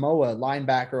 Brian Asamoah,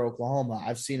 linebacker, Oklahoma.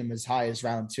 I've seen him as high as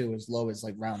round 2, as low as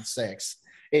round 6.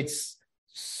 It's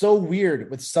so weird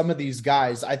with some of these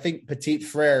guys. I think Petit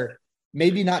Frere,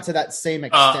 maybe not to that same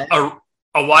extent.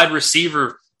 A wide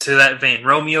receiver to that vein,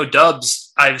 Romeo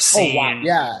Doubs, I've seen. Oh, wow.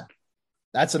 Yeah.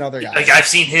 That's another guy. I've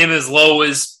seen him as low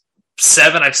as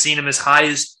 7. I've seen him as high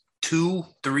as 2,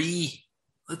 3.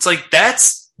 It's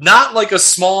that's not a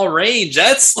small range.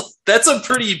 That's a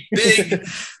pretty big.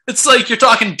 It's you're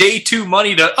talking day 2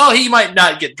 money he might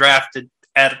not get drafted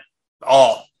at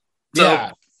all. So,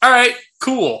 yeah. All right,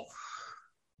 cool.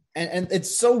 And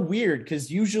it's so weird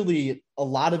because usually a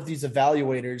lot of these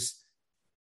evaluators,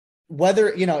 whether,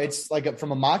 it's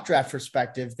from a mock draft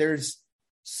perspective, there's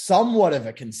somewhat of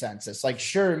a consensus.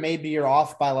 Sure, maybe you're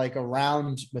off by a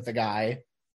round with a guy,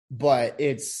 but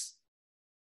it's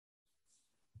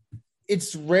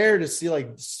rare to see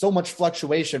so much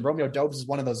fluctuation. Romeo Doubs is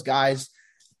one of those guys,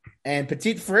 and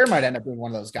Petit Frere might end up being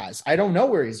one of those guys. I don't know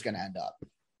where he's going to end up.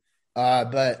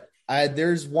 But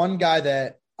there's one guy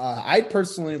that I'd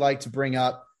personally like to bring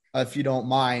up, if you don't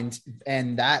mind,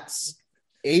 and that's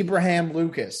Abraham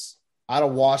Lucas out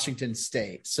of Washington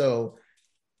State. So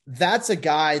that's a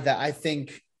guy that I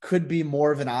think could be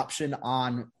more of an option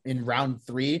in round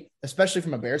 3, especially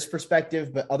from a Bears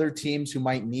perspective, but other teams who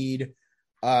might need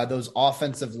those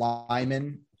offensive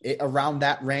linemen around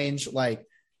that range,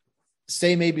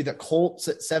 say maybe the Colts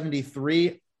at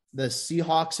 73, the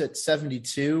Seahawks at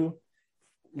 72,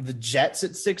 the Jets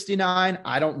at 69.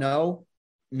 I don't know.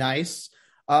 Nice.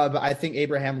 But I think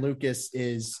Abraham Lucas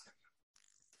is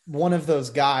one of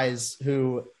those guys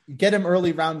who get him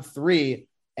early round 3.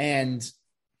 And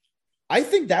I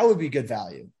think that would be good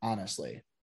value, honestly.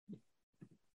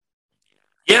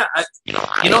 Yeah.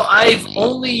 I've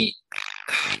only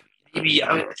maybe,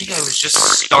 I think I was just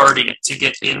starting to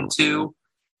get into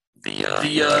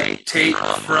the tape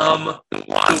from the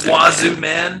Wazoo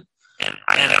man. And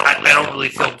I don't really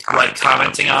feel like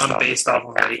commenting on him based off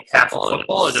of half of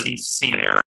football. It doesn't seem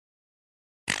fair.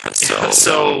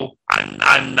 So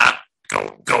I'm not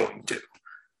going to.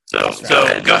 So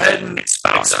go ahead and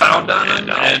expound on him,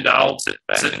 and I'll sit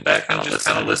back and just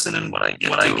kind of listen. And when I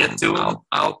get to him,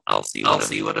 I'll see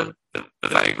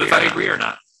if I agree or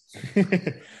not.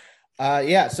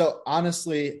 Yeah. So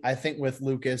honestly, I think with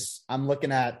Lucas, I'm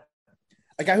looking at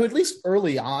a guy who at least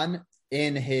early on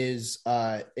in his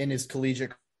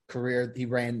collegiate career, he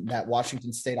ran that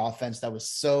Washington State offense that was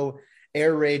so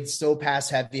air raid, so pass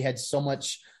heavy, had so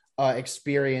much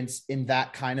experience in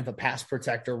that kind of a pass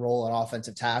protector role at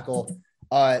offensive tackle.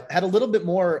 Had a little bit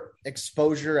more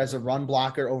exposure as a run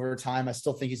blocker over time. I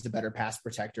still think he's the better pass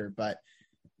protector, but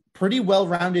pretty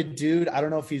well-rounded dude. I don't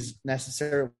know if he's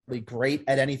necessarily great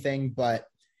at anything, but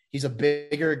he's a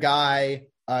bigger guy,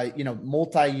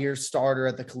 multi-year starter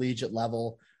at the collegiate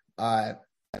level.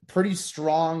 Pretty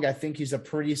strong. I think he's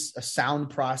a sound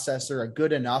processor, a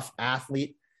good enough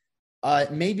athlete.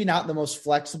 Maybe not the most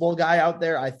flexible guy out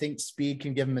there. I think speed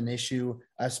can give him an issue,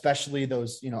 especially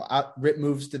those, rip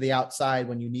moves to the outside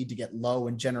when you need to get low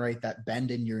and generate that bend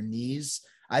in your knees.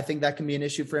 I think that can be an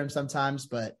issue for him sometimes,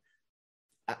 but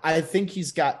I think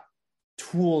he's got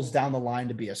tools down the line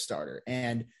to be a starter.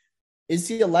 And is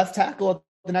he a left tackle at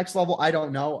the next level? I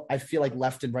don't know. I feel like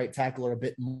left and right tackle are a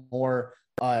bit more,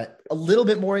 a little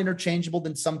bit more interchangeable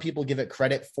than some people give it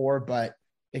credit for, but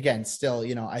again, still,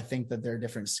 I think that there are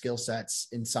different skill sets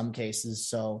in some cases.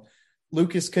 So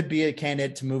Lucas could be a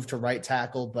candidate to move to right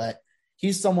tackle, but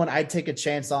he's someone I'd take a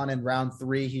chance on in round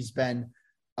 3. He's been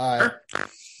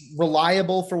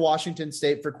reliable for Washington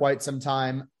State for quite some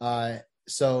time.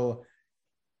 So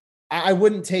I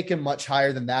wouldn't take him much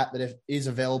higher than that, but if he's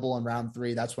available in round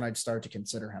 3, that's when I'd start to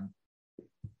consider him.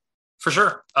 For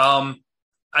sure.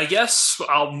 I guess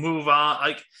I'll move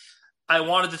on. I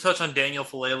wanted to touch on Daniel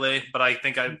Faalele, but I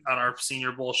think on our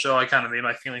Senior Bowl show, I kind of made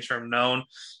my feelings for him known.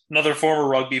 Another former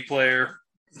rugby player.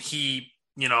 He,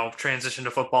 transitioned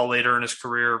to football later in his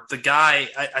career. The guy,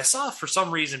 I saw for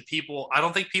some reason I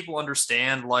don't think people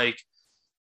understand, like,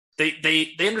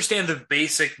 they understand the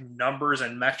basic numbers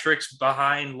and metrics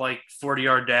behind, like,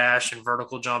 40-yard dash and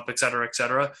vertical jump, et cetera,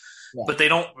 yeah. But they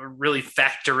don't really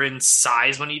factor in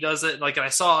size when he does it. Like, and I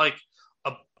saw, like,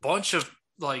 a bunch of,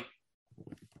 like,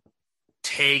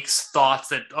 thoughts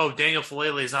that, Daniel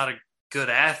Faalele is not a good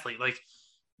athlete. Like,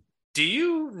 do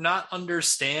you not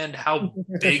understand how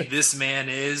big this man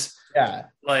is? Yeah.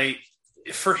 Like,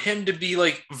 for him to be,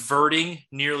 like, verting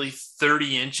nearly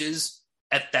 30 inches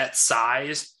at that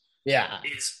size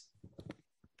is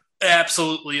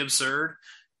absolutely absurd.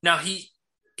 Now, he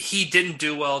didn't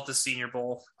do well at the Senior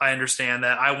Bowl. I understand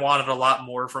that. I wanted a lot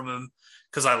more from him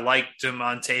because I liked him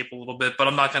on tape a little bit, but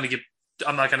I'm not going to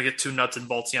get too nuts and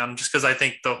boltsy on him just because I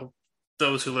think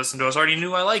those who listen to us already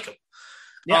knew I like him.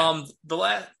 Yeah. The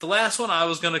last one I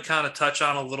was going to kind of touch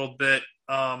on a little bit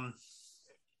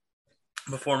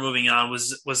before moving on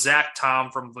was Zach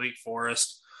Tom from Wake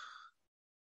Forest.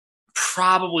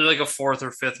 Probably like a 4th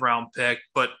or 5th round pick,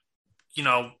 but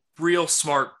real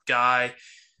smart guy.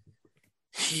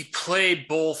 He played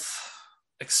both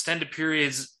extended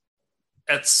periods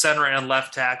at center and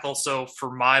left tackle. So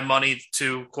for my money,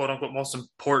 to quote unquote most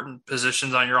important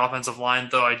positions on your offensive line,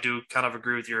 though I do kind of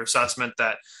agree with your assessment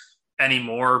that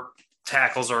anymore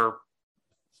tackles are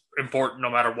important no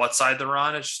matter what side they're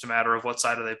on. It's just a matter of what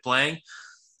side are they playing.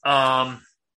 Not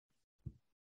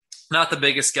the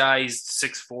biggest guy. He's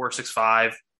 6'4", 6'5".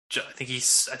 I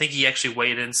think he actually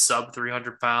weighed in sub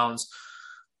 300 pounds,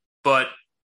 but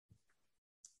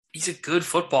he's a good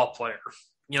football player.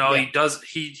 He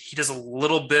does a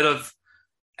little bit of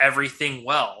everything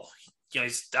well.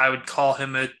 I would call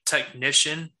him a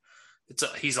technician.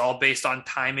 He's all based on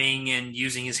timing and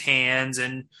using his hands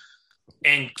and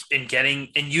getting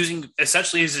and using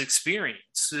essentially his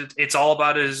experience. It's all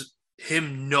about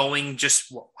him knowing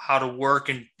just how to work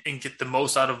and get the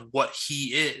most out of what he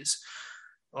is.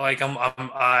 Like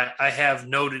I have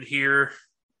noted here,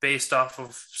 based off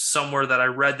of somewhere that I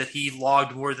read, that he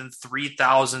logged more than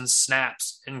 3,000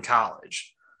 snaps in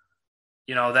college.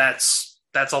 That's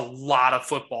a lot of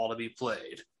football to be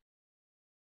played.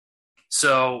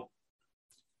 So,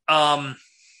 I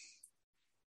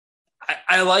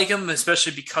like him,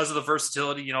 especially because of the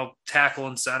versatility, tackle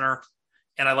and center.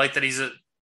 And I like that he's a,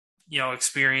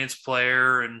 experienced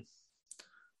player. And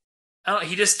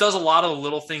he just does a lot of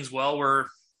little things well where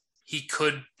he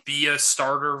could be a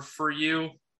starter for you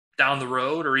down the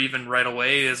road, or even right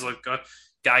away as like a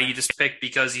guy you just pick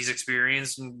because he's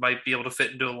experienced and might be able to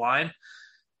fit into a line.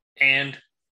 And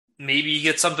maybe you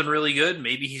get something really good.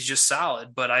 Maybe he's just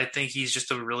solid, but I think he's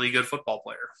just a really good football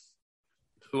player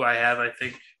who I have, I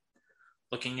think,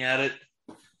 looking at it.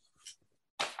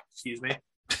 Excuse me.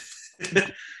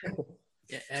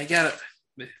 Yeah, I got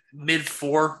it mid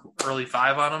 4, early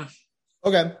 5 on him.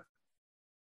 Okay.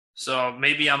 So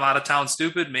maybe I'm out of town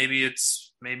stupid. Maybe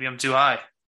I'm too high.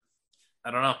 I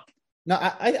don't know. No,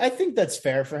 I think that's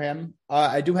fair for him.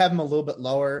 I do have him a little bit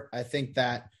lower. I think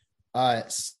that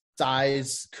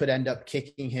size could end up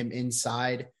kicking him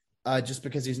inside just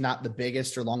because he's not the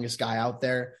biggest or longest guy out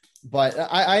there. But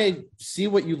I see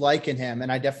what you like in him,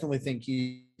 and I definitely think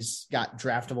he's got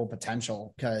draftable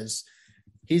potential because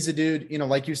he's a dude,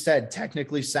 like you said,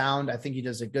 technically sound. I think he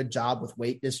does a good job with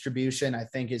weight distribution. I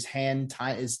think his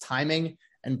his timing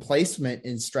and placement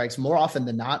in strikes more often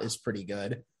than not is pretty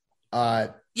good.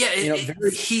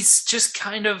 He's just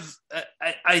kind of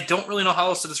I don't really know how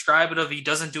else to describe it. He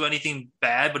doesn't do anything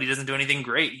bad, but he doesn't do anything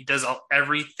great. He does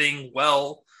everything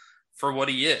well for what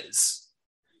he is.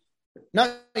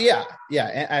 No, yeah, yeah.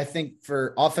 And I think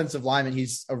for offensive lineman,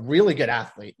 he's a really good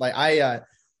athlete. Like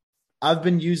I've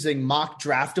been using Mock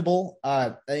Draftable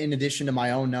in addition to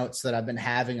my own notes that I've been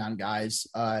having on guys.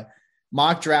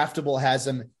 Mock Draftable has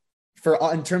him for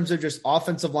in terms of just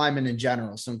offensive linemen in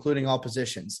general, so including all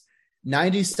positions,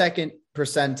 92nd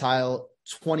percentile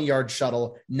 20-yard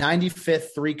shuttle,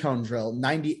 95th three-cone drill,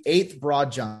 98th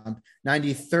broad jump,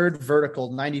 93rd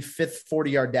vertical, 95th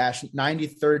 40-yard dash,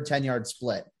 93rd 10-yard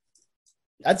split.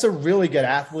 That's a really good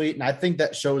athlete, and I think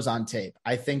that shows on tape.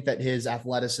 I think that his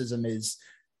athleticism is,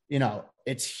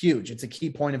 it's huge. It's a key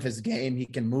point of his game. He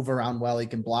can move around well. He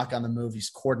can block on the move. He's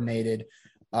coordinated.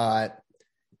 And,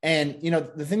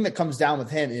 the thing that comes down with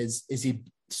him is he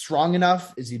strong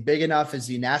enough? Is he big enough? Is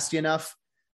he nasty enough?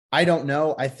 I don't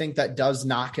know. I think that does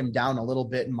knock him down a little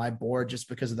bit in my board just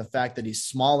because of the fact that he's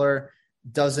smaller,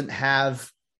 doesn't have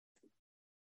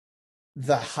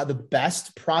the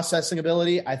best processing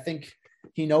ability. I think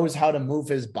he knows how to move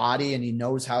his body and he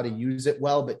knows how to use it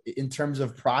well, but in terms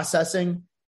of processing,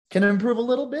 can improve a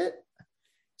little bit.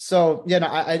 So,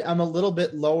 I'm a little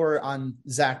bit lower on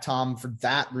Zach Tom for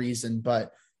that reason,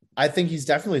 but I think he's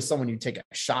definitely someone you take a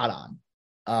shot on.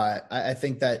 I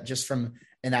think that just from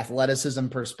an athleticism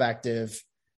perspective,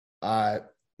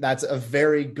 that's a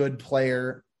very good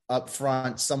player up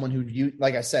front, someone who,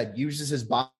 like I said, uses his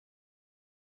body.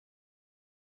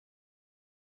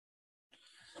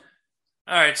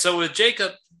 All right, so with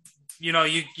Jacob,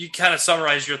 you kind of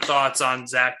summarized your thoughts on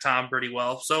Zach Tom pretty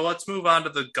well. So let's move on to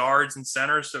the guards and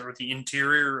centers, or the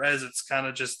interior, as it's kind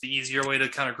of just the easier way to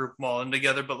kind of group them all in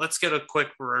together. But let's get a quick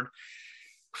word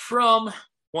from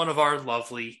one of our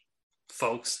lovely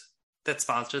folks that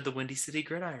sponsored the Windy City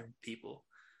Gridiron people.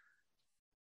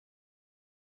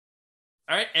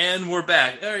 All right, and we're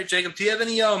back. All right, Jacob, do you have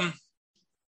any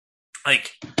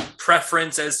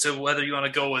preference as to whether you want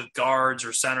to go with guards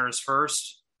or centers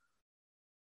first?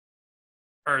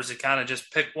 Or is it kind of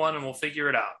just pick one and we'll figure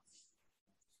it out?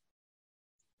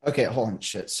 Okay, hold on.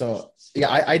 Shit. So, yeah,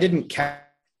 I didn't catch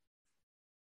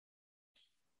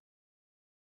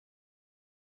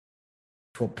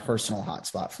to a personal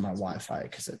hotspot for my Wi-Fi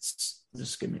because it's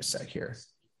just give me a sec here.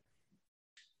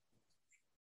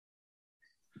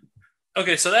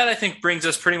 Okay, so that I think brings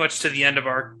us pretty much to the end of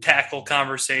our tackle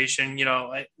conversation.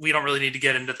 We don't really need to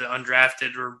get into the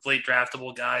undrafted or late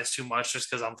draftable guys too much just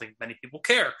because I don't think many people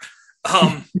care.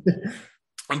 But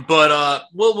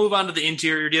we'll move on to the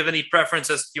interior. Do you have any preference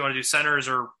as you want to do centers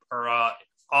or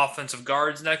offensive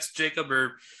guards next, Jacob?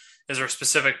 Or is there a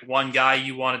specific one guy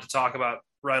you wanted to talk about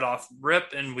right off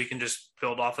rip and we can just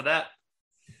build off of that?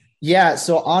 Yeah,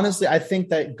 so honestly, I think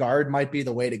that guard might be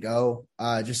the way to go,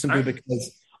 just simply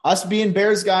because us being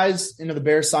Bears guys, the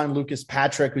Bears signed Lucas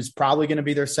Patrick, who's probably going to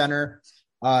be their center.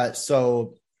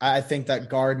 So I think that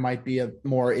guard might be a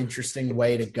more interesting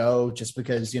way to go just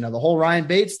because, the whole Ryan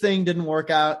Bates thing didn't work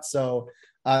out. So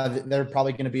they're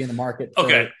probably going to be in the market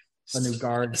for a new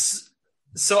guard.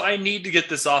 So I need to get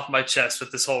this off my chest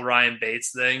with this whole Ryan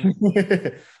Bates thing.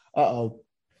 Uh-oh.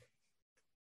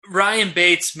 Ryan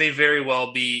Bates may very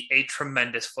well be a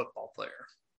tremendous football player.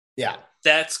 Yeah.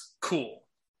 That's cool.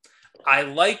 I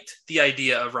liked the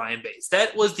idea of Ryan Bates.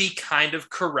 That was the kind of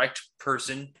correct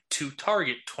person to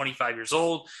target. 25 years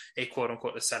old, a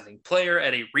quote-unquote ascending player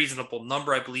at a reasonable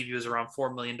number. I believe he was around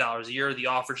 $4 million a year, the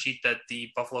offer sheet that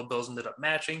the Buffalo Bills ended up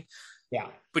matching. Yeah.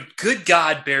 But good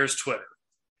God, Bears Twitter.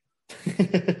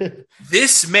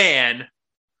 This man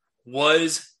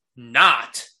was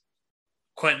not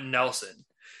Quentin Nelson.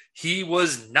 He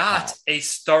was not a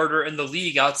starter in the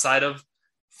league outside of,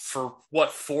 for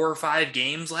 4 or 5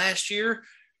 games last year.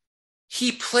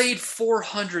 He played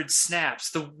 400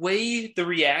 snaps. The way the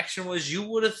reaction was, you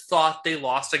would have thought they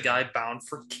lost a guy bound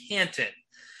for Canton.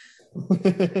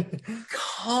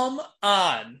 Come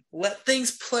on. Let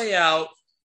things play out.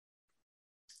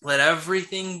 Let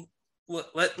everything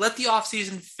let the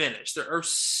offseason finish. There are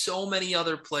so many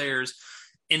other players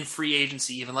in free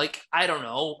agency, even I don't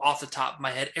know, off the top of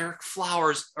my head, Eric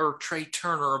Flowers or Trey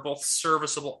Turner are both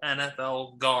serviceable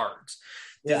NFL guards.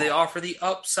 Do they offer the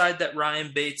upside that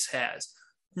Ryan Bates has?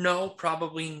 No,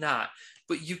 probably not.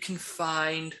 But you can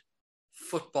find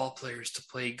football players to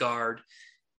play guard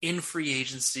in free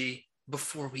agency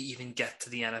before we even get to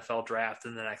the NFL draft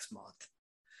in the next month.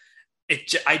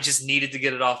 I just needed to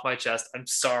get it off my chest. I'm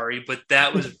sorry, but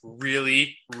that was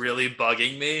really, really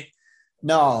bugging me.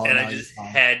 I just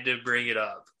had to bring it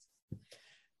up.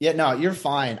 Yeah, no, you're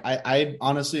fine. I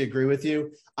honestly agree with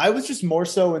you. I was just more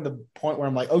so in the point where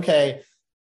I'm like, okay,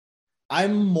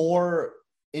 I'm more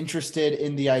interested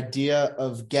in the idea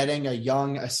of getting a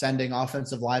young ascending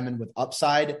offensive lineman with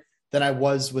upside than I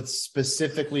was with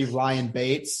specifically Ryan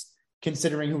Bates.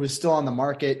 considering who was still on the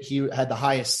market. He had the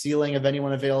highest ceiling of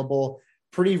anyone available,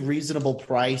 pretty reasonable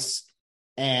price.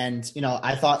 And,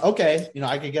 I thought, okay,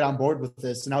 I could get on board with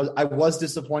this. And I was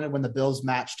disappointed when the Bills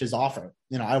matched his offer.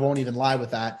 I won't even lie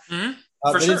with that. Mm-hmm.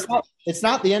 But sure. It's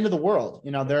not the end of the world.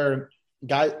 There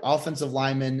are offensive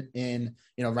linemen in,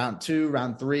 round 2,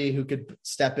 round 3, who could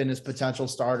step in as potential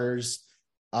starters.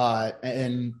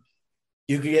 And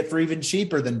you could get for even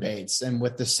cheaper than Bates. And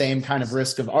with the same kind of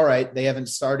risk of, all right, they haven't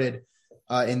started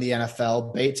in the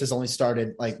NFL. Bates has only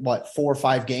started 4 or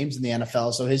 5 games in the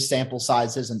NFL. So his sample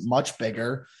size isn't much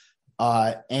bigger.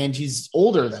 And he's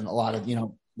older than a lot of,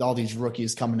 all these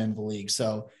rookies coming into the league.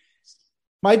 So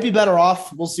might be better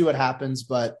off. We'll see what happens.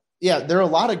 But yeah, there are a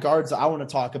lot of guards that I want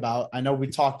to talk about. I know we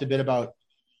talked a bit about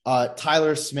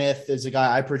Tyler Smith is a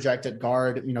guy I project at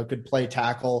guard, could play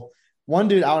tackle. One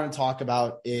dude I want to talk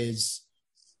about is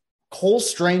Cole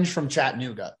Strange from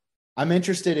Chattanooga. I'm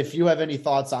interested if you have any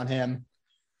thoughts on him,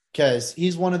 because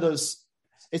he's one of those,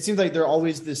 it seems like they're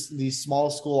always these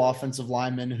small school offensive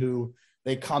linemen who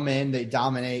they come in, they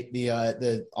dominate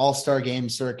the all-star game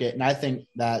circuit. And I think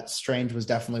that Strange was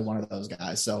definitely one of those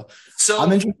guys. So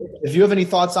I'm interested if you have any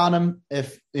thoughts on him,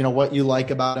 if what you like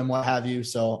about him, what have you.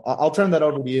 So I'll turn that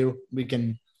over to you. We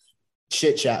can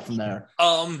chit chat from there.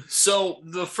 So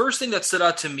the first thing that stood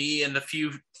out to me in the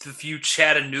few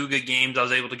Chattanooga games I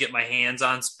was able to get my hands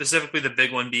on, specifically the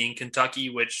big one being Kentucky,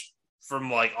 which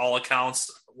from all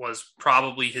accounts was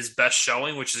probably his best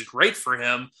showing, which is great for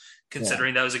him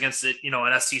considering that was against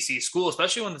an SEC school,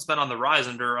 especially when it's been on the rise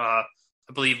under I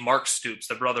believe Mark Stoops,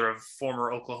 the brother of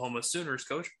former Oklahoma Sooners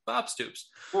coach Bob Stoops.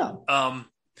 Yeah.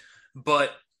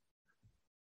 But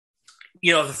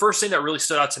the first thing that really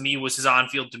stood out to me was his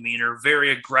on-field demeanor, very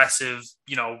aggressive,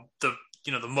 the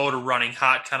motor running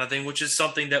hot kind of thing, which is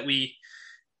something that we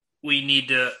need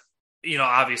to,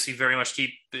 obviously very much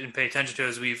keep and pay attention to,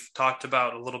 as we've talked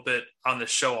about a little bit on this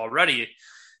show already.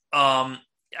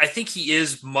 I think he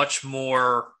is much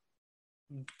more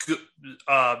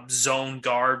zone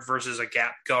guard versus a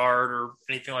gap guard or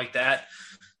anything like that.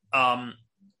 I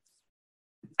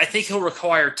think he'll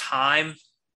require time,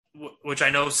 which I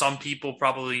know some people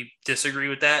probably disagree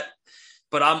with that,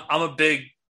 but I'm a big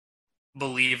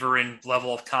believer in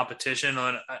level of competition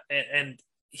and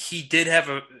he did have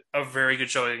a very good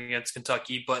showing against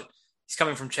Kentucky, but he's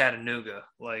coming from Chattanooga.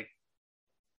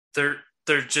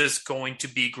 They're just going to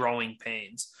be growing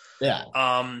pains. Yeah.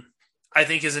 I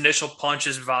think his initial punch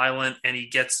is violent and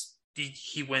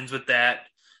he wins with that.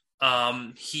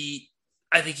 I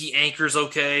think he anchors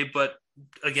okay, but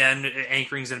again,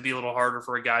 anchoring is going to be a little harder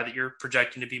for a guy that you're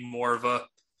projecting to be more of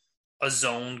a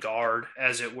zone guard,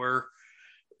 as it were.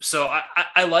 So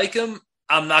I like him.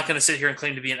 I'm not going to sit here and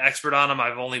claim to be an expert on him.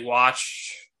 I've only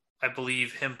watched, I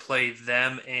believe, him play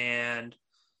them and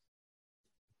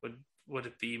would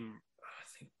it be,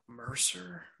 I think,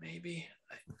 Mercer, maybe?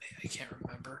 I can't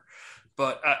remember.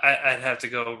 But I'd have to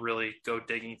go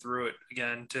digging through it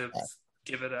again to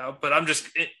give it out. But I'm just,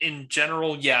 in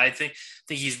general, I think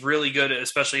he's really good,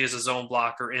 especially as a zone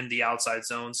blocker in the outside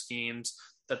zone schemes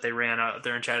that they ran out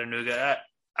there in Chattanooga.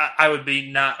 I would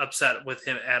be not upset with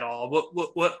him at all.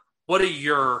 What are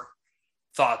your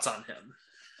thoughts on him?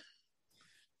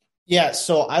 Yeah,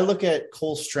 so I look at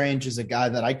Cole Strange as a guy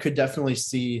that I could definitely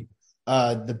see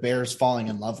the Bears falling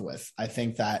in love with. I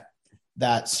think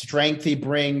that strength he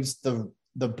brings, the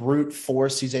brute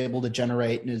force he's able to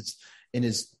generate in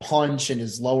his punch and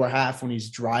his lower half when he's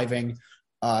driving,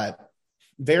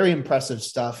 very impressive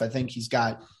stuff. I think he's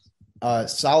got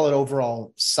solid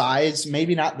overall size,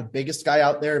 maybe not the biggest guy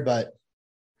out there, but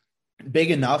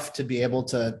big enough to be able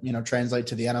to, translate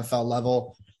to the NFL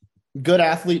level. Good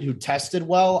athlete who tested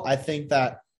well. I think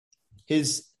that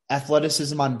his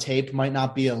athleticism on tape might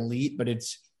not be elite, but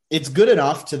it's good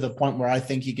enough to the point where I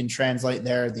think he can translate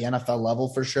there at the NFL level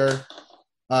for sure.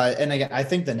 And again, I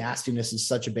think the nastiness is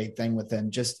such a big thing with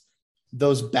him. Just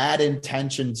those bad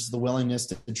intentions, the willingness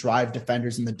to drive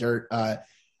defenders in the dirt.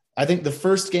 I think the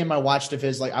first game I watched of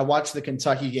his, I watched the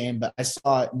Kentucky game, but I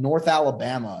saw North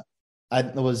Alabama.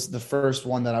 It was the first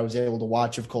one that I was able to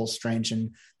watch of Cole Strange,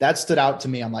 and that stood out to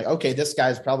me. I'm like, okay, this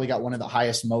guy's probably got one of the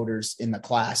highest motors in the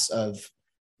class of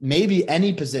maybe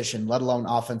any position, let alone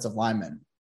offensive lineman.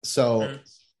 So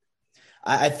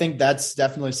I think that's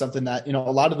definitely something that, a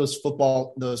lot of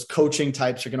those coaching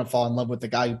types are going to fall in love with the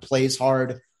guy who plays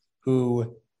hard,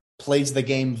 who plays the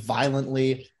game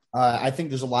violently. I think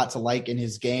there's a lot to like in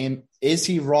his game. Is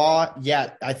he raw?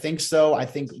 Yeah, I think so. I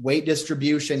think weight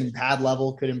distribution and pad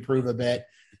level could improve a bit.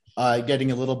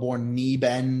 Getting a little more knee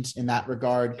bend in that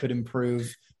regard could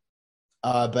improve.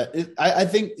 But I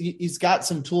think he's got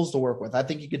some tools to work with. I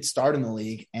think he could start in the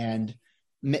league. And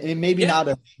Maybe Yeah.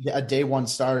 not a day one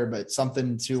starter, but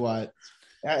something to.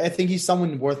 I think he's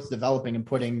someone worth developing and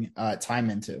putting time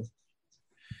into.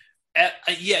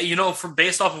 Yeah, from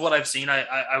based off of what I've seen,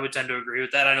 I would tend to agree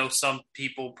with that. I know some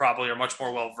people probably are much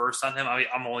more well versed on him.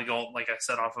 I'm only going, like I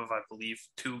said, off of, I believe,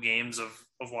 2 games of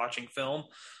watching film.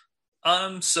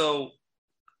 So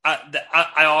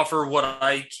I offer what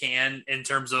I can in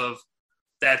terms of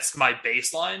that's my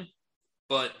baseline,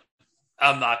 but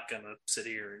I'm not gonna sit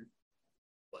here and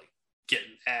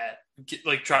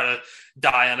like try to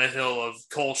die on a hill of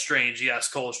Cole Strange. Yes,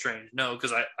 Cole Strange. No,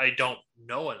 because I don't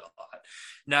know it a lot.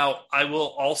 Now, I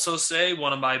will also say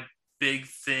one of my big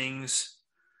things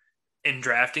in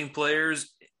drafting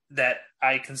players that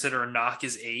I consider a knock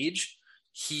is age.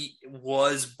 He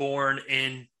was born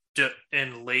in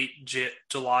late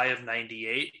July of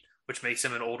 '98, which makes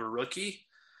him an older rookie.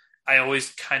 I always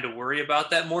kind of worry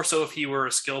about that, more so if he were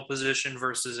a skill position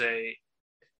versus a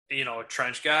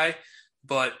trench guy.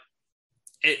 But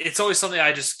it's always something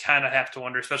I just kind of have to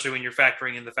wonder, especially when you're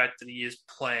factoring in the fact that he is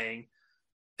playing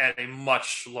at a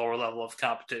much lower level of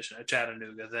competition at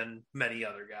Chattanooga than many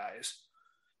other guys.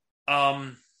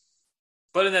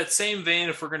 But in that same vein,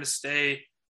 if we're going to stay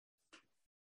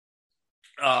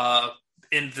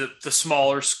in the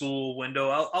smaller school window,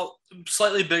 I'll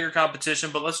slightly bigger competition,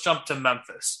 but let's jump to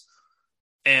Memphis.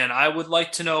 And I would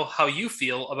like to know how you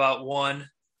feel about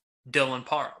one Dylan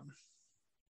Parham.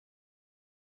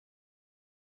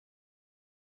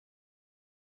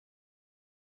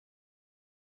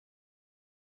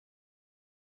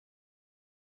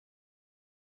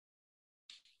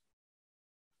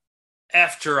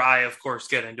 After I, of course,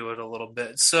 get into it a little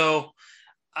bit. So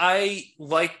I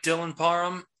like Dylan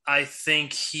Parham. I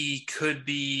think he could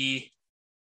be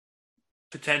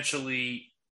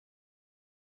potentially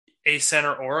a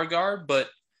center or a guard, but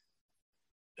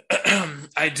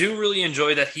I do really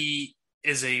enjoy that he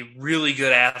is a really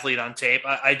good athlete on tape.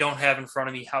 I don't have in front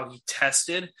of me how he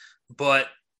tested, but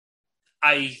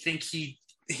I think he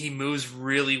moves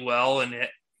really well,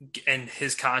 and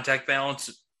his contact balance,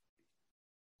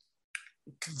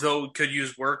 though could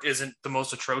use work, isn't the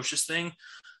most atrocious thing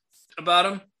about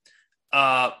him.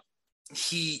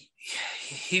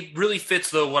 He really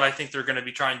fits, though, what I think they're going to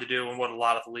be trying to do, and what a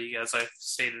lot of the league, as I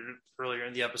stated earlier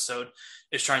in the episode,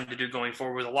 is trying to do going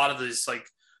forward with a lot of these like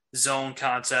zone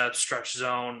concepts, stretch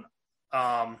zone,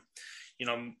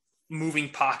 moving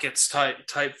pockets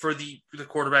type for the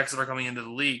quarterbacks that are coming into the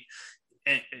league,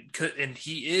 and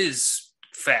he is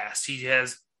fast. He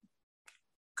has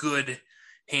good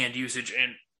hand usage,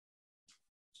 and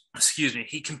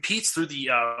he competes through the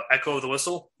echo of the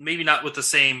whistle, maybe not with the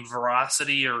same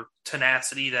veracity or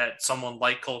tenacity that someone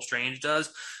like Cole Strange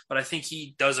does, but I think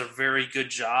he does a very good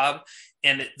job.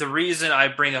 And the reason I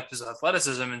bring up his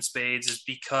athleticism in spades is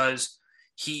because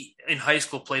he, in high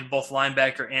school, played both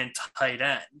linebacker and tight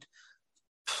end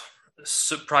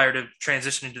prior to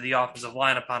transitioning to the offensive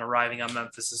line upon arriving on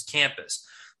Memphis's campus.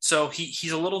 So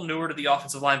he's a little newer to the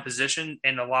offensive line position,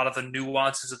 and a lot of the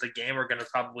nuances of the game are going to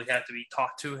probably have to be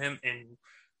taught to him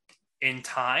in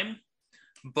time.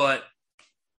 But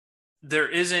there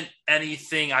isn't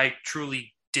anything I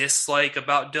truly dislike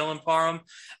about Dylan Parham.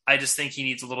 I just think he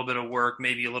needs a little bit of work,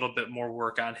 maybe a little bit more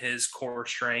work on his core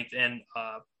strength and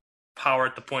power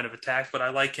at the point of attack. But I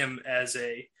like him as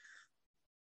a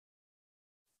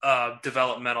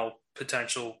developmental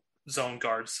potential zone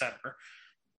guard center.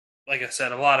 Like I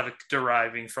said, a lot of it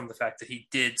deriving from the fact that he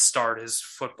did start his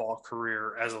football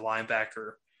career as a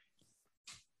linebacker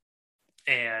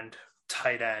and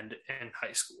tight end in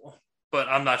high school. But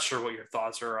I'm not sure what your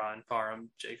thoughts are on Parham,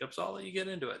 Jacob, so I'll let you get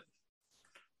into it.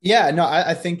 Yeah, no,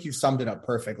 I think you summed it up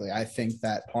perfectly. I think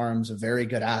that Parham's a very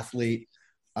good athlete,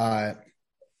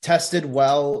 tested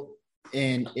well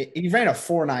he ran a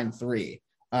 4.93.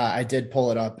 I did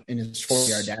pull it up in his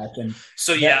 40-yard dash. And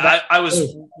so yeah, I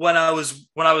was when I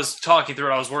was talking through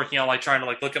it, I was working on like trying to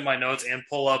like look at my notes and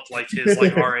pull up like his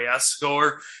like RAS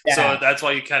score. Yeah. So that's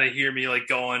why you kind of hear me like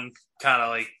going kind of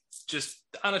like just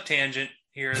on a tangent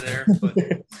here or there. But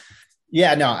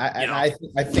yeah, no, I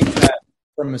think that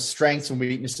from a strengths and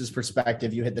weaknesses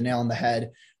perspective, you hit the nail on the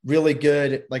head. Really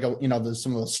good, like there's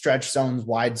some of those stretch zones,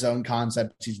 wide zone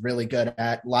concepts. He's really good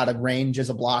at a lot of range as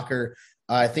a blocker.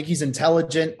 I think he's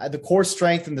intelligent. The core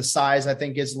strength and the size, I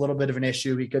think, is a little bit of an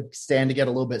issue. He could stand to get a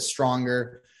little bit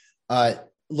stronger, a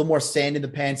little more sand in the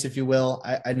pants, if you will.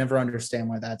 I never understand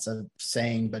why that's a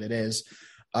saying, but it is.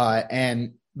 But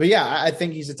yeah, I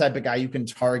think he's the type of guy you can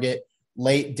target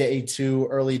late day 2,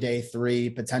 early day 3,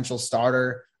 potential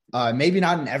starter. Maybe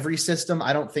not in every system.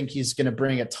 I don't think he's going to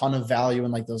bring a ton of value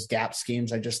in like those gap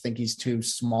schemes. I just think he's too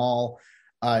small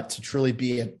to truly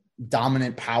be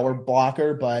dominant power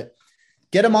blocker, but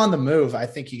get him on the move. I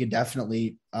think he could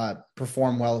definitely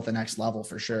perform well at the next level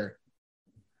for sure.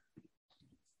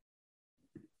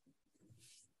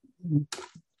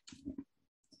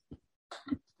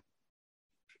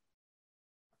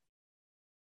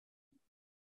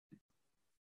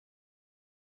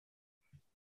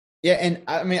 Yeah, and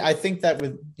I mean, I think that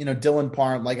with Dylan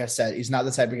Parham, like I said, he's not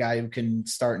the type of guy who can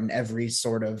start in every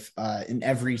sort of in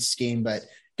every scheme, but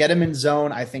get him in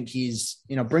zone. I think he's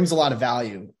brings a lot of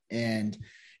value. And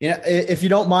if you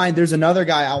don't mind, there's another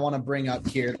guy I want to bring up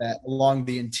here that along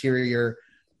the interior,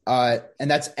 and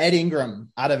that's Ed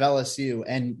Ingram out of LSU.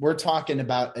 And we're talking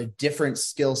about a different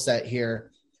skill set here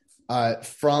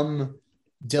from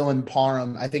Dylan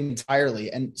Parham, I think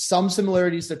entirely, and some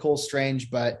similarities to Cole Strange,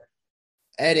 but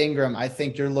Ed Ingram, I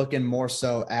think you're looking more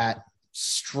so at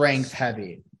strength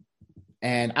heavy.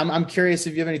 And I'm curious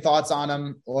if you have any thoughts on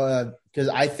him, because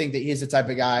I think that he's the type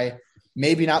of guy,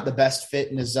 maybe not the best fit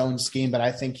in his zone scheme, but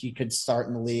I think he could start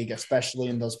in the league, especially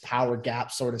in those power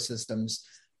gap sort of systems.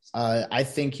 I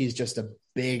think he's just a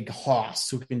big hoss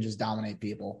who can just dominate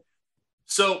people.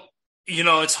 So,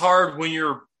 it's hard when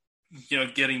you're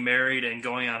getting married and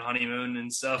going on honeymoon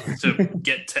and stuff to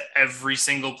get to every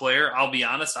single player. I'll be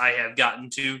honest, I have gotten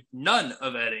to none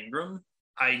of Ed Ingram.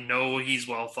 I know he's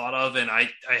well thought of, and I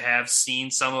have seen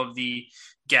some of the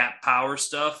gap power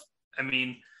stuff. I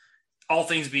mean, all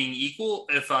things being equal,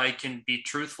 if I can be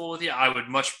truthful with you, I would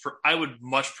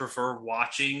much prefer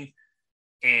watching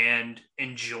and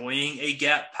enjoying a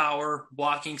gap power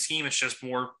blocking scheme. It's just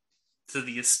more to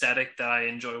the aesthetic that I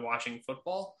enjoy watching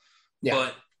football. Yeah.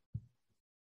 But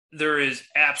there is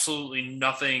absolutely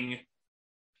nothing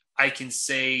I can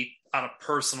say on a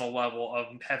personal level of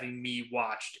having me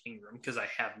watched Ingram, because I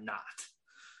have not.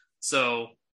 So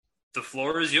the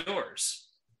floor is yours.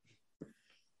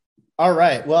 All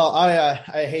right. Well,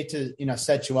 I hate to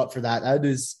set you up for that.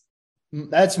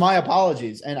 That's my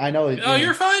apologies, and I know.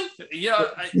 You're fine. Yeah,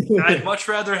 I'd much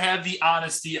rather have the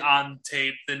honesty on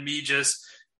tape than me just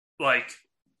like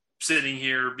sitting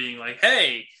here being like,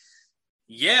 "Hey,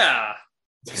 yeah."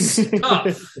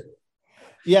 Stuff.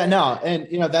 Yeah, no, and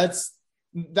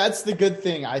that's the good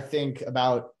thing I think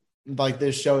about like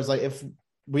this show is like if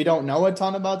we don't know a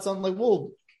ton about something, like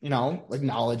we'll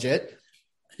acknowledge it,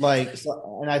 like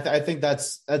and I think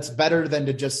that's better than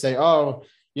to just say, oh,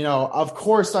 of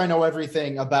course I know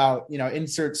everything about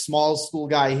insert small school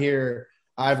guy here.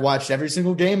 I've watched every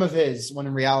single game of his, when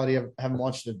in reality I haven't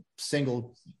watched a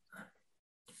single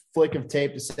flick of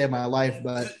tape to save my life,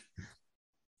 but.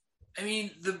 I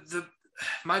mean,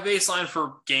 my baseline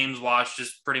for games watched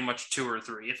is pretty much 2 or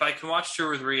 3. If I can watch 2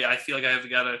 or 3, I feel like I've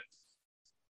got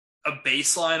a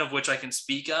baseline of which I can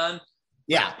speak on.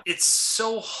 Yeah. It's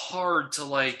so hard to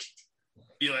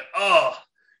be like, oh,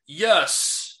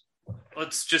 yes,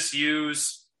 let's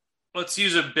use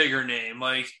a bigger name.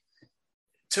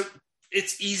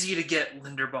 It's easy to get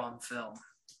Linderbaum film.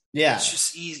 Yeah. It's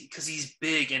just easy because he's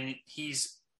big and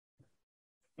he's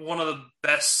one of the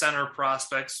best center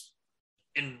prospects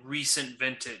in recent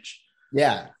vintage.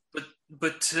 Yeah.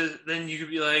 But then you could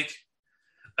be like,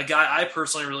 a guy I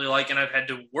personally really like, and I've had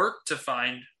to work to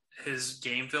find his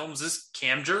game films, is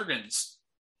Cam Jurgens.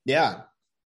 Yeah.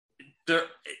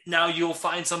 Now you'll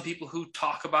find some people who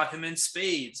talk about him in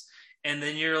spades, and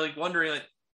then you're wondering,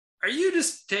 are you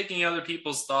just taking other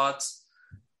people's thoughts?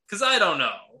 Because I don't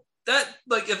know. That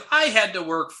if I had to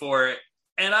work for it,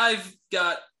 and I've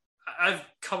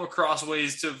come across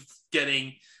ways to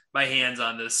getting my hands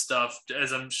on this stuff,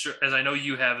 as I know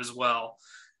you have as well.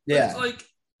 Yeah. But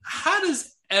how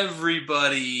does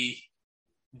everybody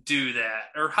do that?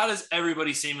 Or how does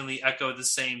everybody seemingly echo the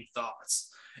same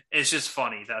thoughts? It's just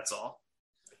funny. That's all.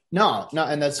 No,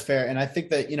 and that's fair. And I think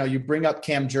that, you bring up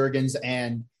Cam Jurgens,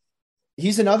 and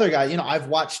he's another guy, I've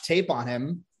watched tape on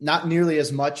him, not nearly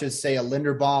as much as say a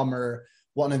Linderbaum or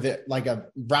one of the, a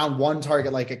round one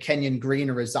target, like a Kenyon Green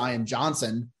or a Zion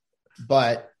Johnson,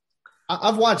 but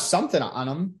I've watched something on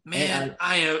him. Man,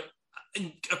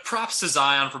 props to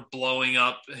Zion for blowing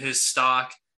up his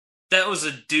stock. That was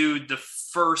a dude, the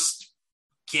first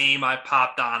game I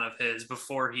popped on of his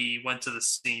before he went to the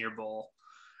Senior Bowl.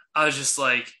 I was just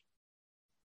like,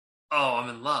 oh, I'm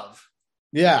in love.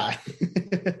 Yeah.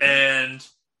 And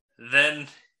then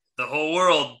the whole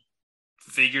world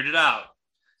figured it out.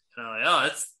 And I'm like, oh,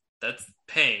 that's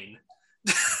pain.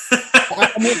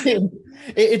 I mean,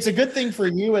 it's a good thing for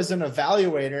you as an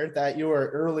evaluator that you were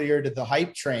earlier to the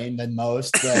hype train than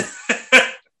most,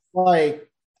 but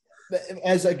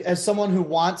as someone who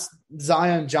wants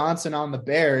Zion Johnson on the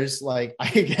Bears, I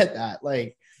get that.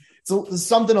 it's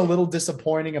something a little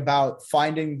disappointing about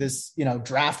finding this,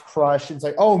 draft crush. It's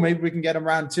like, oh, maybe we can get him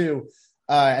round 2.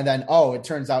 And then, it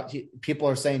turns out people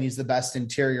are saying he's the best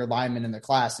interior lineman in the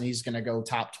class and he's going to go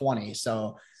top 20.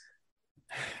 So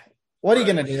what are you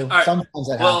going to do? Right. Sometimes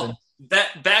that happens.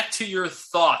 Back to your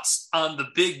thoughts on the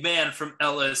big man from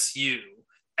LSU,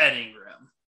 Ed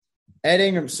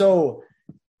Ingram. So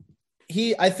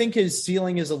I think his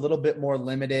ceiling is a little bit more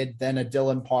limited than a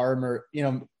Dylan Parham or,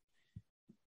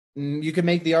 you could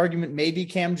make the argument maybe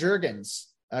Cam Jurgens,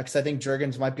 because I think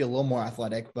Jurgens might be a little more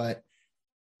athletic, but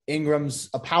Ingram's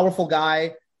a powerful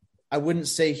guy. I wouldn't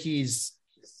say he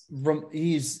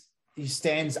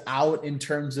stands out in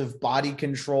terms of body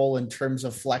control, in terms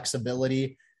of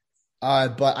flexibility.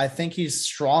 But I think he's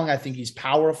strong. I think he's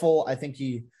powerful. I think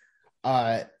he's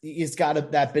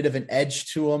got that bit of an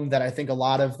edge to him that I think a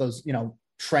lot of those,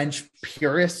 trench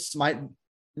purists might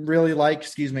really like,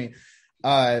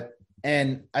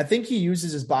 and I think he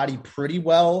uses his body pretty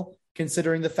well,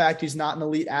 considering the fact he's not an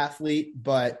elite athlete,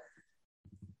 but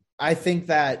I think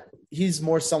that he's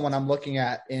more someone I'm looking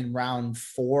at in round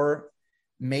 4.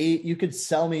 You could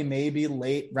sell me maybe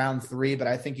late round 3, but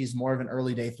I think he's more of an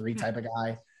early day 3 type of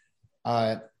guy.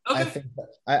 Okay.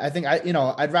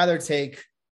 I'd rather take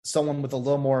someone with a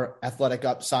little more athletic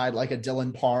upside, like a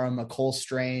Dylan Parham, a Cole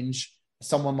Strange,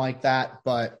 someone like that.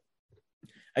 But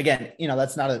again,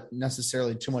 that's not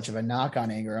necessarily too much of a knock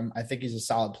on Ingram. I think he's a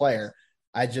solid player.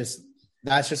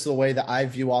 That's just the way that I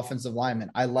view offensive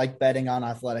linemen. I like betting on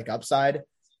athletic upside.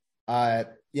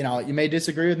 You may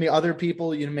disagree with me. Other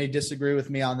people, you may disagree with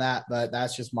me on that, but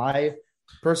that's just my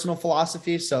personal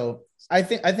philosophy. So I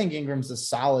think Ingram's a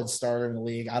solid starter in the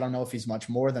league. I don't know if he's much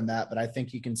more than that, but I think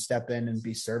he can step in and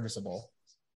be serviceable.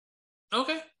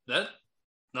 Okay.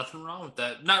 Nothing wrong with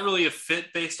that. Not really a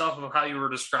fit based off of how you were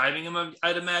describing him,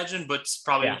 I'd imagine, but it's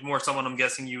probably more someone I'm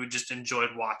guessing you just enjoyed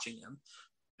watching him.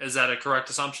 Is that a correct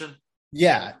assumption?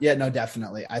 Yeah, no,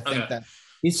 definitely. I think that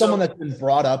he's someone that's been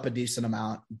brought up a decent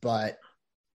amount, but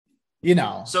I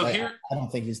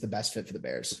don't think he's the best fit for the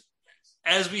Bears.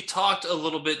 As we talked a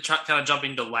little bit, kind of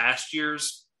jumping to last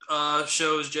year's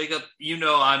shows, Jacob,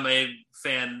 I'm a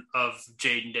fan of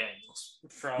Jaden Daniels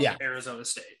from Arizona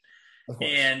State.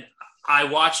 And I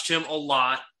watched him a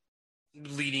lot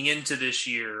leading into this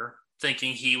year,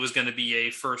 thinking he was going to be a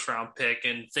first-round pick,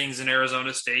 and things in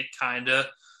Arizona State kind of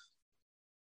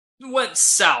went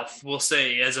south, we'll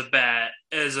say, as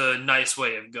a nice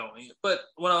way of going. But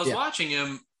when I was watching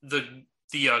him, the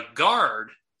guard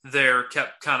there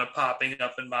kept kind of popping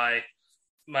up in my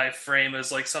frame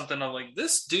as like something I'm like,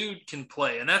 this dude can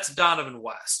play, and that's Donovan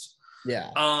West. Yeah.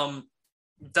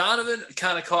 Donovan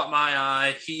kind of caught my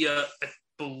eye. He, I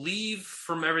believe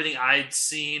from everything I'd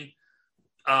seen,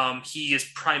 he is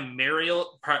primarily,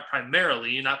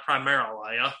 not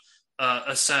primarily,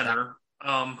 a center,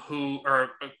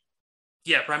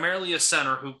 primarily a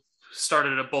center who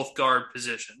started at both guard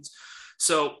positions.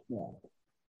 So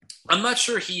I'm not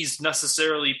sure he's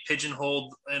necessarily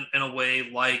pigeonholed in a way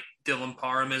like Dylan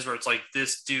Parham is, where it's like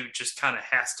this dude just kind of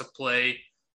has to play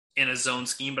in a zone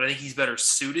scheme, but I think he's better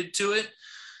suited to it.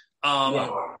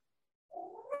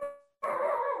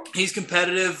 He's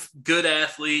competitive, good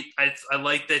athlete. I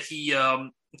like that he,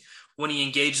 when he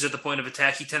engages at the point of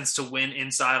attack, he tends to win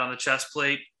inside on the chest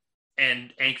plate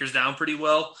and anchors down pretty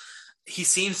well. He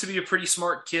seems to be a pretty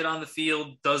smart kid on the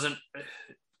field. Doesn't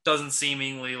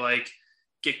seemingly like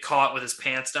get caught with his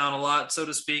pants down a lot, so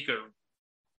to speak.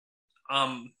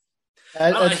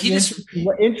 That's an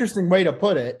interesting way to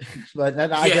put it, but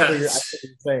I get what you're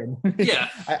saying. Yeah,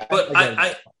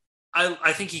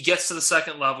 I think he gets to the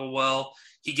second level well.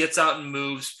 He gets out and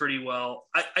moves pretty well.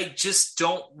 I just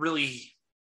don't really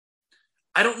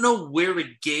 – I don't know where to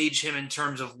gauge him in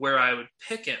terms of where I would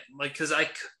pick him. Like, because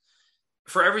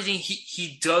for everything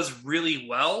he does really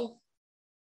well,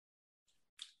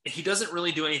 he doesn't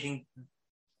really do anything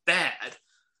bad.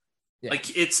 Yeah.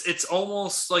 Like, it's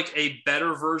almost like a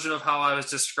better version of how I was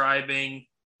describing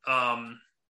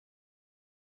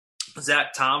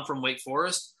Zach Tom from Wake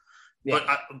Forest.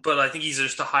 Yeah. But I think he's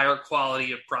just a higher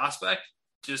quality of prospect,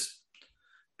 just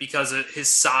because of his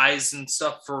size and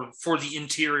stuff for the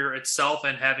interior itself,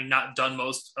 and having not done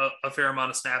a fair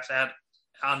amount of snaps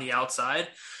on the outside.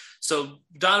 So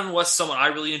Donovan West is someone I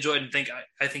really enjoyed, and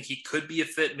I think he could be a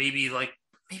fit. Maybe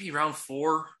round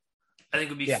 4, I think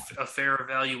would be a fair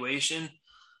evaluation.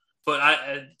 But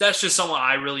that's just someone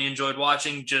I really enjoyed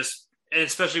watching, just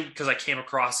especially because I came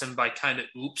across him by kind of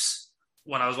oops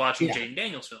when I was watching Jaden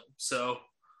Daniels film. So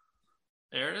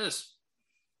there it is.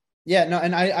 Yeah, no,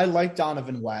 and I like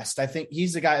Donovan West. I think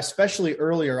he's a guy, especially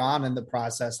earlier on in the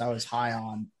process, I was high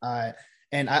on.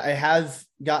 And I have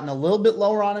gotten a little bit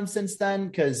lower on him since then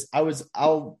because I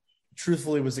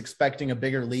truthfully was expecting a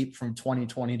bigger leap from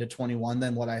 2020 to 21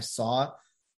 than what I saw.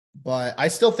 But I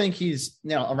still think he's,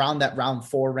 around that round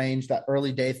 4 range, that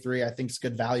early day 3, I think is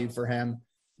good value for him.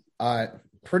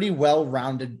 Pretty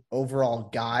well-rounded overall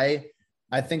guy.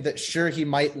 I think that sure he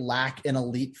might lack an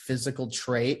elite physical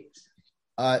trait.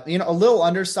 A little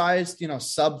undersized,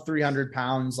 sub 300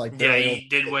 pounds. He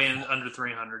did weigh in under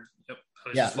 300. Yep. I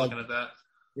was just looking at that.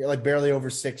 Like barely over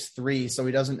 6'3", so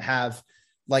he doesn't have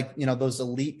those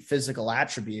elite physical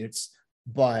attributes,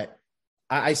 but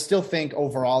I still think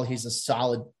overall he's a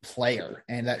solid player,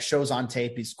 and that shows on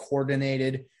tape. He's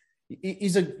coordinated.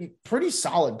 He's a pretty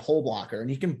solid pole blocker, and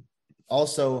he can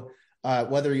also,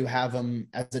 whether you have him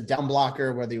as a down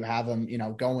blocker, whether you have him,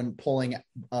 pulling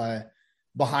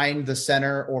behind the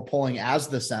center or pulling as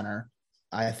the center,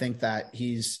 I think that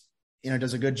he's,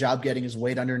 does a good job getting his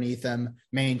weight underneath him,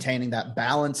 maintaining that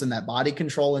balance and that body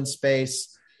control in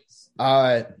space.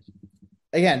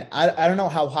 Again, I don't know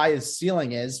how high his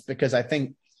ceiling is because I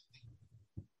think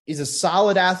he's a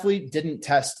solid athlete. Didn't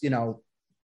test,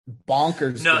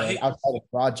 bonkers good outside of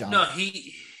broad jump. No,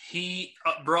 he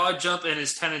broad jump and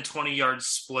his 10 and 20 yard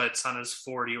splits on his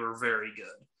 40 were very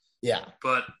good. Yeah,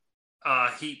 but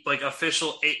he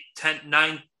official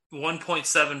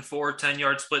 1.74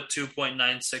 10-yard split,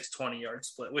 2.96 20-yard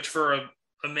split, which for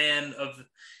a man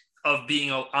of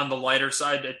being on the lighter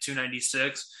side at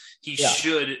 296, he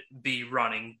should be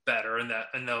running better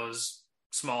in those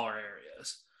smaller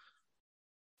areas.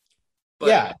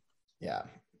 But yeah.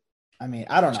 I mean,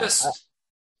 I don't know.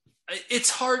 It's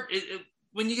hard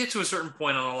when you get to a certain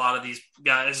point on a lot of these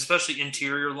guys, especially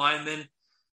interior linemen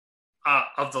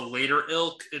of the later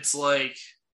ilk. It's like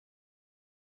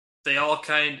they all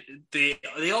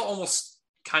almost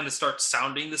kind of start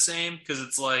sounding the same because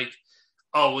it's like,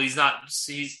 oh, well, he's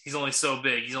only so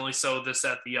big. He's only so this,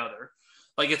 that, the other.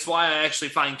 Like, it's why I actually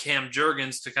find Cam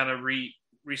Jurgens, to kind of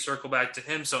recircle back to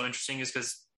him, so interesting is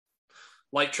because,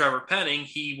 like Trevor Penning,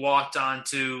 he walked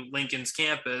onto Lincoln's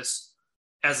campus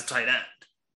as a tight end.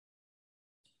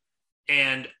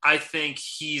 And I think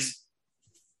he's,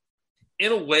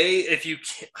 in a way,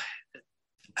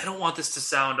 I don't want this to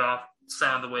sound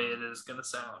the way it is going to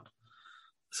sound.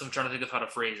 So I'm trying to think of how to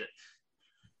phrase it.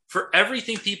 For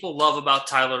everything people love about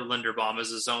Tyler Linderbaum as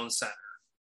his own center,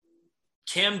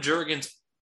 Cam Jurgens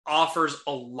offers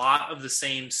a lot of the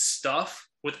same stuff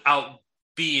without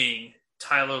being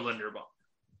Tyler Linderbaum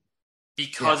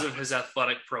because of his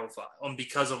athletic profile and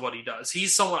because of what he does.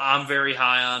 He's someone I'm very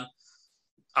high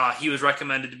on. He was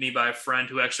recommended to me by a friend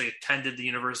who actually attended the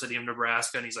University of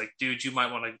Nebraska, and he's like, dude, you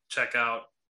might want to check out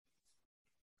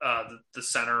the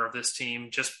center of this team.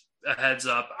 Just a heads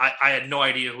up. I had no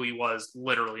idea who he was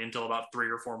literally until about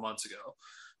 3 or 4 months ago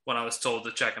when I was told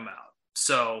to check him out.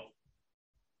 So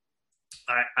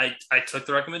I took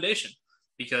the recommendation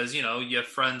because, you have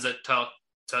friends that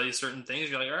tell you certain things.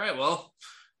 You're like, all right, well,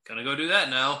 gonna go do that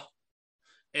now.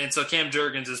 And so Cam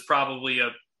Jurgens is probably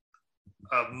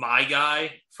my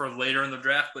guy for later in the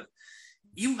draft, but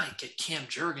you might get Cam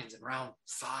Jurgens in round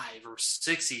 5 or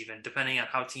 6 even, depending on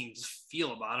how teams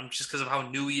feel about him, just because of how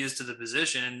new he is to the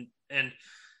position. And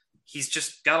he's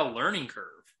just got a learning curve,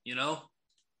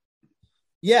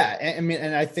 Yeah, I mean,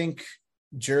 and I think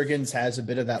Jurgens has a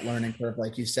bit of that learning curve.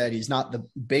 Like you said, he's not the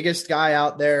biggest guy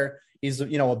out there. He's,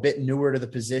 a bit newer to the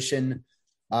position.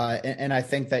 And I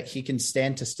think that he can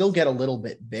stand to still get a little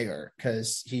bit bigger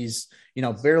because he's,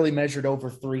 barely measured over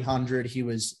 300. He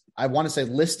was, I want to say,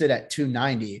 listed at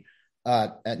 290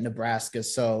 at Nebraska.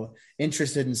 So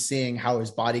interested in seeing how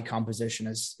his body composition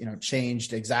has,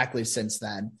 changed exactly since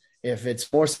then. If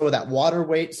it's more so that water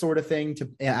weight sort of thing to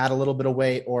add a little bit of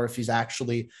weight, or if he's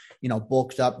actually,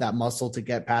 bulked up that muscle to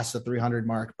get past the 300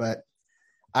 mark. But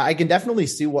I can definitely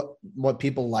see what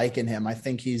people like in him. I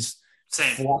think he's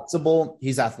flexible.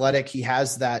 He's athletic. He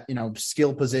has that,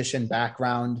 skill position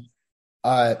background.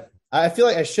 I feel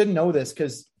like I should know this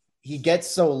because he gets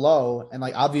so low, and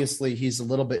obviously he's a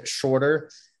little bit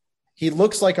shorter. He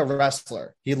looks like a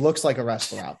wrestler. He looks like a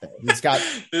wrestler out there. He's got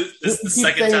this is the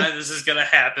second time this is going to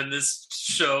happen this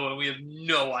show, and we have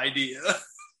no idea.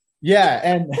 Yeah,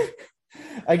 and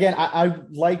again, I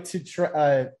like to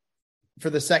try for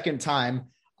the second time.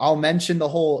 I'll mention the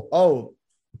whole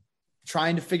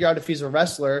trying to figure out if he's a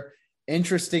wrestler.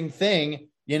 Interesting thing,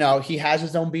 he has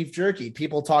his own beef jerky.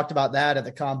 People talked about that at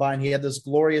the combine. He had this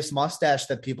glorious mustache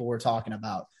that people were talking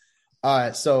about.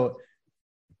 So,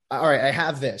 all right, I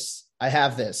have this.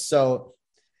 So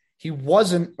he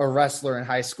wasn't a wrestler in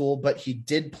high school, but he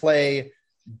did play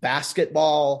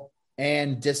basketball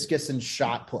and discus and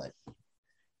shot put.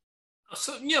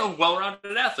 So,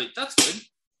 well-rounded athlete. That's good.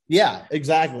 Yeah,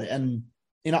 exactly. And,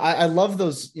 I love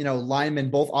those,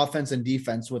 linemen, both offense and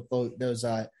defense with those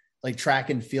like track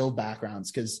and field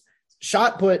backgrounds, because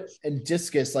shot put and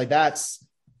discus, like that's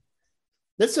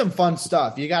some fun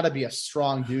stuff. You got to be a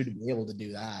strong dude to be able to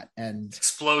do that. And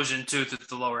explosion too through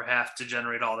the lower half to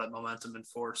generate all that momentum and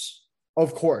force.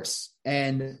 Of course.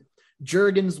 And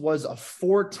Juergens was a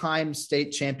 4-time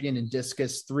state champion in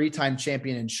discus, 3-time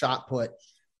champion in shot put,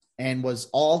 and was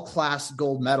all class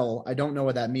gold medal. I don't know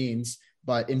what that means,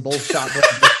 but in both shot put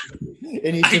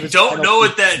I don't know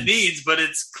what that means, but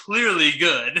it's clearly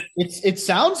good. It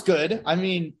sounds good. I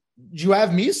mean, you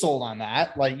have me sold on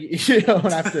that. Like, you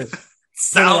don't have to.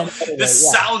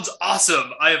 Sounds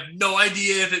awesome. I have no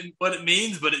idea what it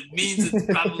means, but it means it's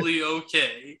probably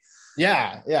okay.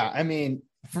 Yeah. I mean,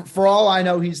 for all I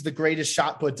know, he's the greatest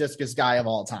shot put discus guy of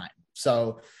all time.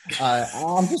 So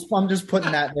I'm just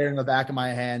putting that there in the back of my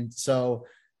hand. So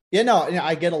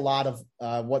I get a lot of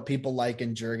what people like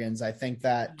in Juergens. I think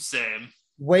that same.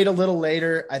 Wait a little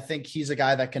later. I think he's a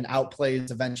guy that can outplay his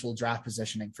eventual draft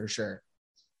positioning for sure.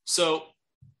 So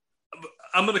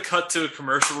I'm going to cut to a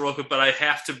commercial real quick, but I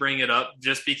have to bring it up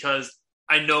just because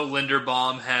I know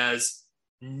Linderbaum has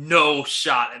no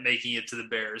shot at making it to the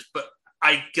Bears, but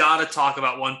I got to talk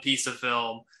about one piece of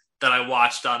film that I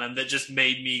watched on him that just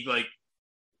made me like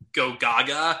go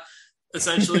gaga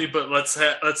essentially, but let's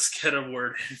get a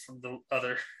word in from the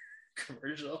other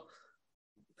commercial.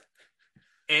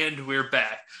 And we're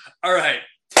back. All right.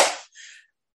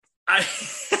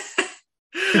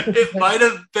 It might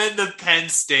have been the Penn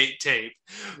State tape,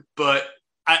 but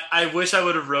I wish I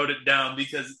would have wrote it down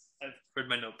because where'd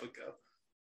my notebook go?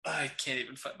 I can't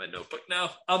even find my notebook now.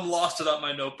 I'm lost without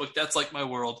my notebook. That's like my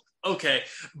world. Okay,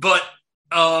 but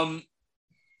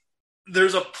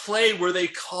there's a play where they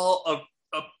call a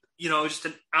just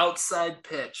an outside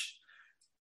pitch,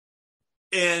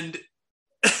 and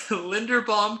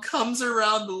Linderbaum comes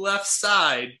around the left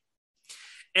side,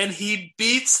 and he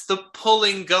beats the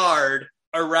pulling guard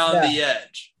around the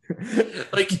edge.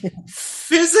 Like,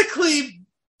 physically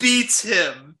beats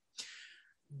him.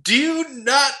 Do you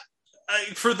not,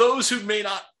 for those who may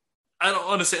not, I don't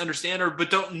want to say understand but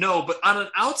don't know, but on an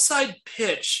outside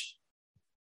pitch,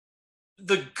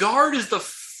 the guard is the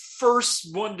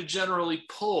first one to generally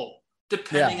pull,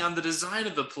 depending on the design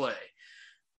of the play.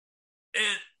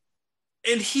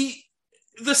 And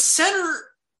the center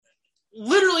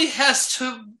literally has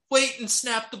to wait and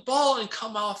snap the ball and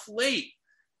come off late.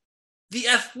 The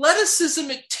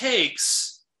athleticism it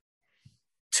takes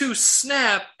to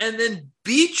snap and then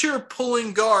beat your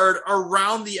pulling guard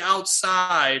around the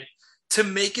outside to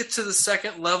make it to the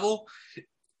second level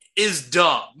is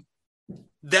dumb.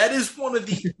 That is one of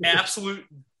the absolute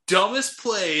dumbest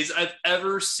plays I've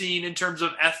ever seen in terms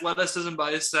of athleticism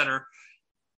by a center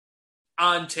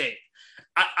on tape.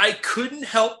 I couldn't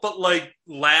help but like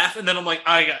laugh, and then I'm like,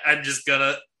 I'm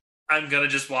gonna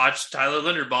just watch Tyler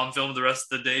Linderbaum film the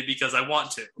rest of the day because I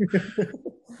want to.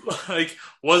 Like,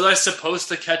 was I supposed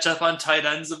to catch up on tight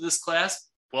ends of this class?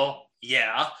 Well,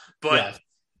 yeah, but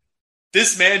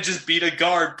this man just beat a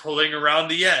guard pulling around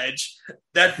the edge.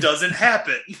 That doesn't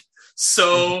happen.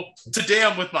 So to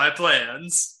damn with my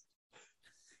plans.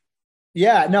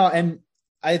 Yeah, no, and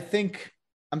I think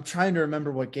I'm trying to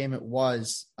remember what game it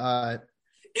was.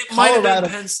 It might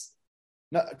have been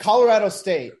Colorado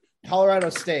State.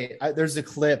 There's a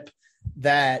clip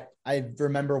that I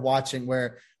remember watching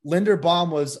where Linderbaum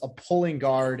was a pulling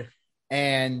guard,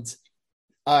 and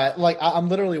I'm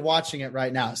literally watching it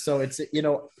right now. So it's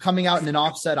coming out in an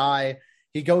offset eye.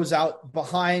 He goes out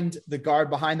behind the guard,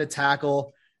 behind the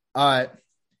tackle, and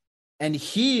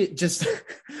he just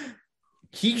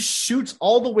he shoots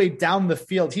all the way down the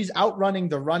field. He's outrunning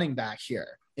the running back here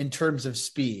in terms of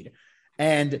speed.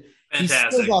 And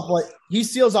fantastic. he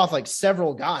seals off like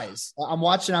several guys. I'm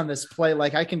watching on this play.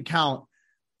 Like, I can count.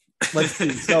 Let's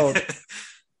see.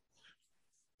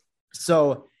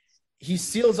 So he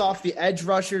seals off the edge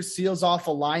rusher, seals off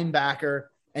a linebacker,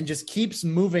 and just keeps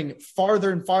moving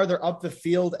farther and farther up the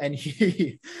field. And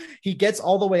he gets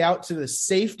all the way out to the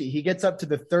safety. He gets up to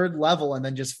the third level and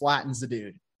then just flattens the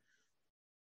dude.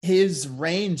 His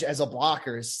range as a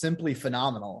blocker is simply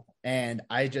phenomenal. And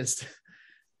I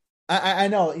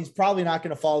know he's probably not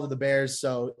going to fall to the Bears.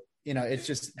 So, it's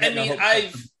just,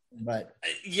 I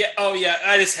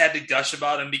just had to gush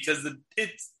about him because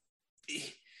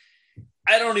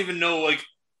I don't even know, like,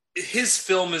 his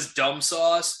film is dumb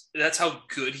sauce. That's how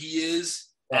good he is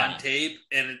on tape.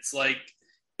 And it's like,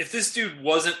 if this dude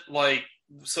wasn't like,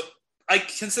 so I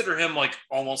consider him like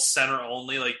almost center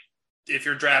only. Like, if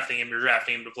you're drafting him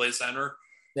to play center.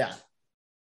 Yeah.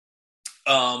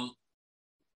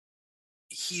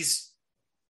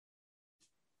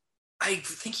 I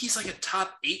think he's like a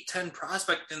top 8-10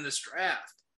 prospect in this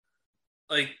draft.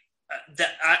 Like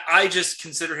that, I just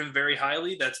consider him very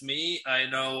highly. That's me. I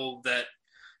know that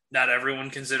not everyone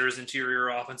considers interior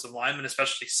offensive linemen,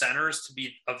 especially centers, to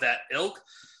be of that ilk.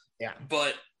 Yeah.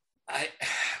 But I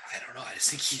don't know. I just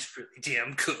think he's really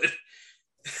damn good.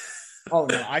 Oh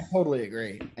no, I totally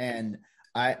agree. And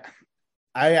I'd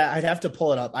have to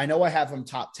pull it up. I know I have him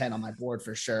top 10 on my board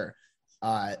for sure.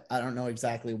 I don't know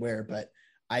exactly where, but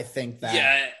I think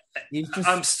that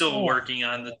I'm still working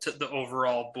on the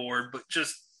overall board, but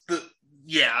just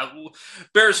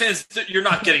Bears fans, you're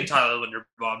not getting Tyler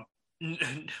Linderbaum.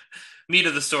 Meat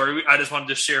of the story. I just wanted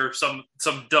to share some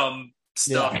dumb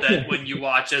stuff that when you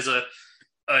watch as an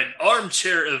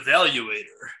armchair evaluator,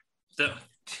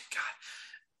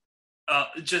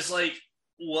 just like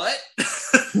what?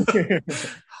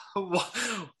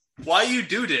 Why you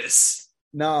do this?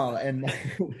 No, and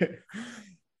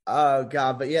oh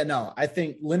god, but yeah, no. I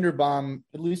think Linderbaum,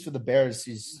 at least for the Bears,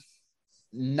 he's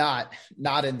not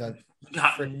in the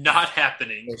not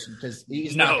happening because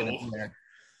he's not going to be there.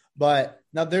 But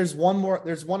now there's one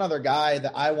other guy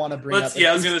that I want to bring up.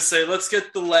 I was going to say, let's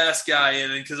get the last guy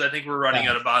in because I think we're running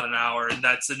at about an hour, and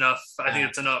that's enough. I think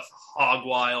it's enough hog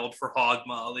wild for hog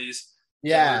mollies.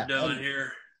 Yeah, we're doing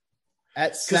here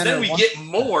at center. Because then we get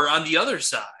more on the other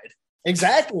side.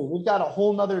 Exactly, we've got a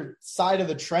whole nother side of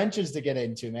the trenches to get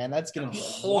into, man. That's going to be a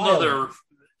whole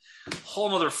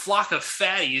nother flock of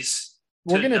fatties.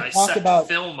 We're going to talk about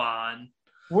film on.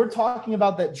 We're talking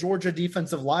about that Georgia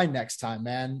defensive line next time,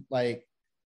 man. Like,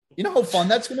 you know how fun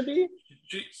that's going to be?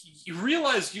 You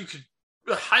realize you could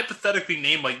hypothetically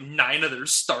name like 9 of their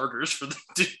starters for the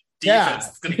defense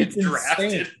that's going to get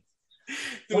drafted.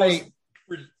 Like,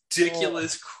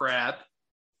 ridiculous crap.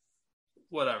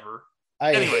 Whatever.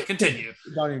 Anyway, continue.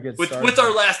 Don't even get with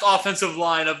our last offensive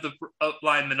line of the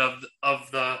lineman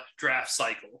of the draft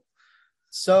cycle.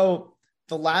 So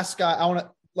the last guy I want to.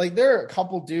 Like, there are a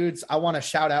couple dudes I want to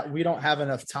shout out. We don't have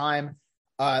enough time.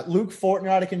 Luke Fortner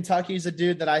out of Kentucky is a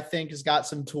dude that I think has got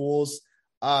some tools.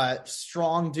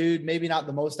 Strong dude, maybe not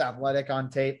the most athletic on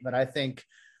tape, but I think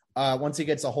once he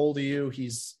gets a hold of you,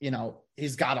 he's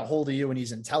got a hold of you and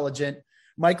he's intelligent.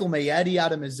 Michael Mayetti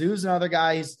out of Mizzou is another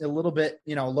guy. He's a little bit,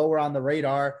 lower on the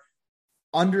radar,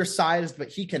 undersized, but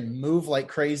he can move like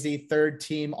crazy. 3rd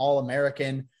team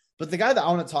All-American. But the guy that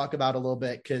I want to talk about a little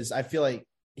bit, because I feel like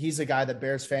he's a guy that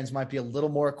Bears fans might be a little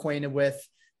more acquainted with,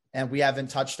 and we haven't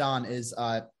touched on, is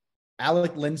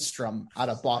Alec Lindstrom out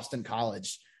of Boston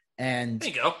College. And there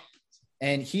you go.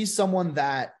 And he's someone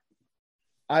that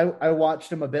I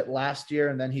watched him a bit last year,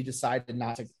 and then he decided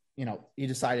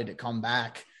to come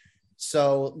back.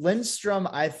 So Lindstrom,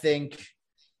 I think,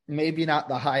 maybe not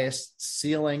the highest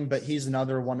ceiling, but he's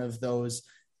another one of those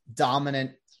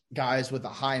dominant guys with a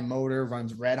high motor,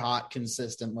 runs red hot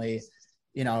consistently.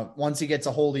 Once he gets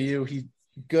a hold of you, he's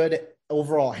good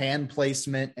overall hand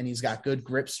placement, and he's got good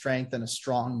grip strength and a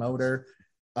strong motor.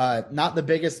 Not the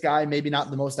biggest guy, maybe not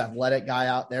the most athletic guy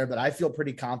out there, but I feel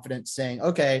pretty confident saying,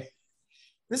 okay,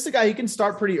 this is a guy who can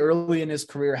start pretty early in his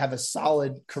career, have a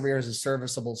solid career as a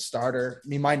serviceable starter.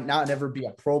 He might not ever be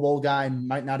a Pro Bowl guy,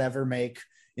 might not ever make,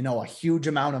 a huge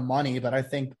amount of money, but I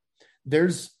think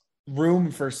there's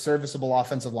room for serviceable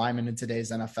offensive linemen in today's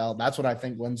NFL. That's what I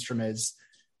think Lindstrom is.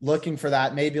 Looking for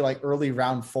that, maybe like early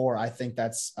round 4. I think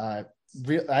that's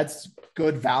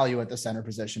good value at the center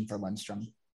position for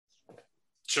Lindstrom.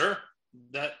 Sure.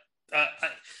 That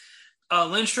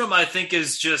Lindstrom, I think,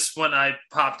 is just when I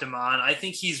popped him on, I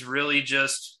think he's really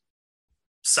just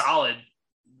solid.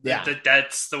 Yeah.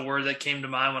 That's the word that came to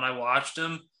mind when I watched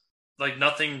him. Like,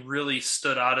 nothing really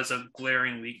stood out as a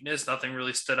glaring weakness. Nothing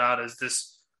really stood out as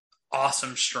this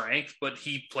awesome strength, but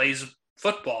he plays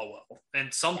football well.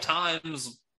 And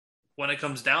sometimes when it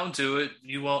comes down to it,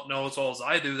 you won't know as well as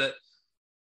I do that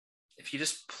if you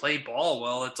just play ball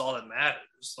well, it's all that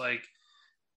matters. Like,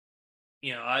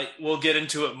 we'll get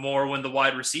into it more when the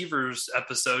wide receivers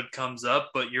episode comes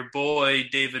up, but your boy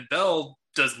David Bell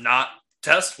does not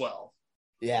test well.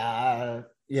 Yeah.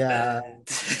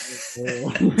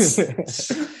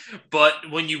 But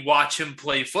when you watch him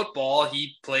play football,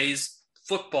 he plays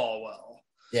football well.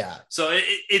 Yeah. So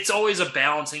it's always a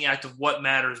balancing act of what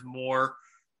matters more.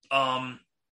 I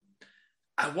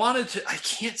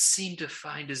can't seem to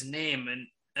find his name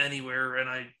anywhere, and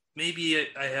I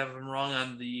have him wrong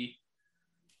on the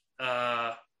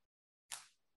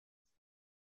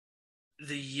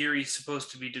year he's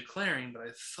supposed to be declaring, but I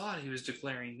thought he was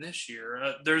declaring this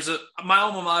year. My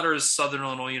alma mater is Southern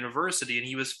Illinois University,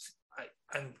 and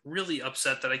I'm really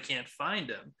upset that I can't find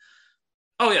him.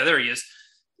 Oh yeah, there he is.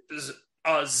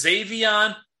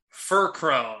 Xavion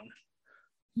Furcrone.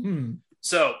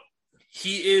 So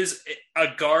he is a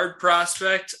guard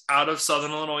prospect out of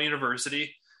Southern Illinois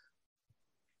University.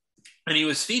 And he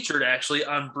was featured actually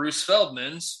on Bruce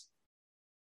Feldman's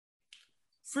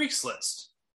Freaks List.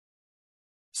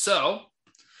 So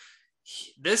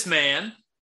this man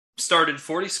started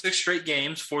 46 straight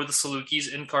games for the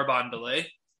Salukis in Carbondale,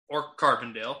 or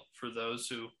Carbondale, for those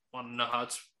who want to know how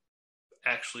it's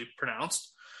actually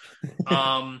pronounced.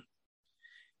 I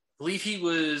believe he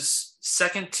was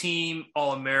second team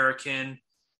All-American,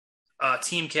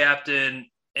 team captain,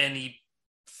 and he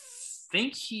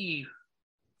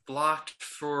blocked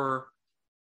for,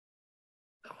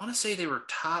 I want to say they were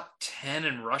top 10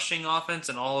 in rushing offense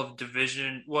in all of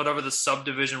division, whatever the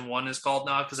subdivision 1 is called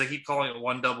now, because I keep calling it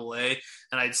 1AA,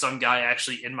 and I had some guy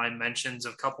actually in my mentions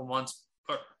a couple months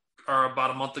or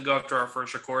about a month ago after our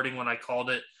first recording when I called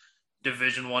it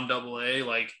Division 1AA,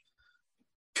 like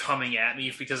coming at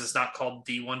me because it's not called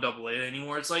D1AA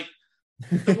anymore. It's like,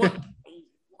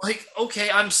 like, okay,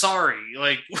 I'm sorry.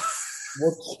 Like,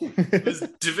 it was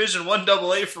Division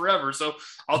 1AA forever, so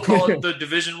I'll call it the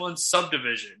Division 1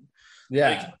 subdivision. Yeah,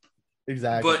 like,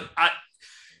 exactly. But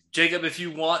Jacob, if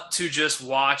you want to just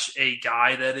watch a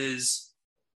guy that is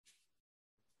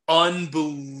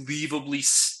unbelievably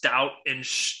stout and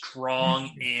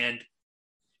strong and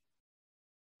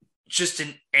just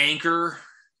an anchor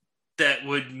that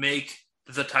would make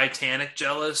the Titanic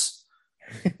jealous,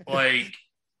 like,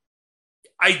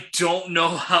 I don't know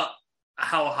how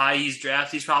high he's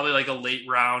drafted. He's probably like a late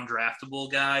round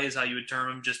draftable guy is how you would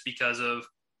term him, just because of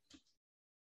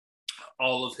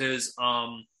all of his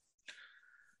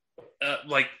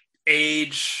like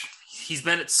age. He's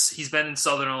been in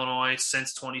Southern Illinois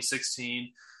since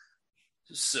 2016.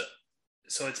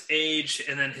 So it's age,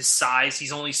 and then his size.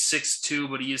 He's only 6'2",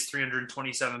 but he is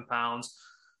 327 pounds.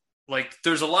 Like,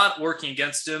 there's a lot working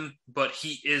against him, but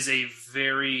he is a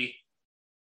very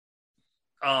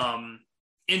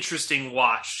interesting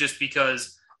watch just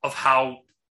because of how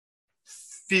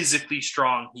physically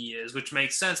strong he is, which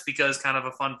makes sense because kind of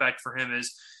a fun fact for him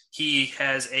is he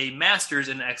has a master's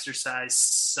in exercise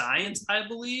science, I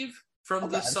believe, from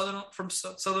Southern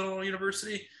Illinois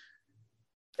University,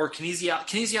 or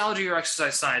kinesiology or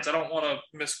exercise science. I don't want to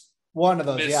one of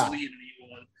those, mislead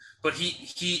anyone, but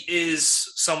he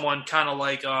is someone kind of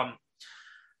like what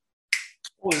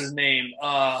was his name?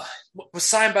 Was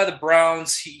signed by the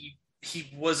Browns. He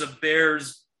was a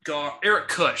Bears guard. Eric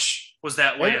Kush was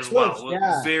that way as well.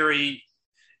 Yeah.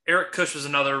 Eric Kush was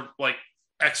another like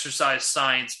exercise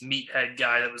science meathead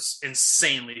guy that was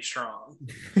insanely strong.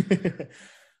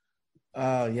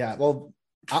 Yeah. Well,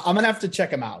 I'm gonna have to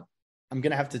check him out. I'm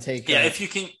gonna have to take. If you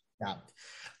can. Yeah.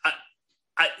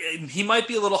 He might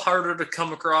be a little harder to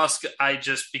come across.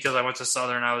 Because I went to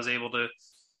Southern, I was able to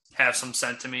have some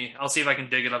sent to me. I'll see if I can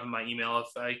dig it up in my email.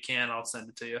 If I can, I'll send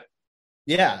it to you.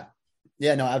 Yeah.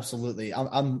 Yeah, no, absolutely.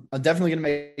 I'm definitely going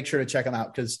to make sure to check them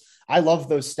out because I love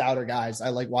those stouter guys. I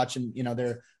like watching,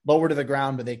 they're lower to the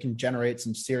ground, but they can generate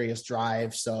some serious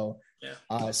drive. So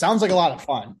it sounds like a lot of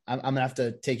fun. I'm going to have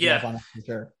to take you up on it for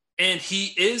sure. And he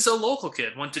is a local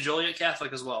kid, went to Joliet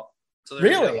Catholic as well. So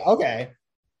really? Okay.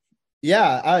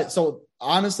 Yeah. So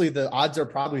honestly, the odds are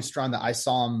probably strong that I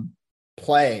saw him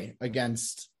play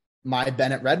against my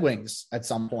Bennett Red Wings at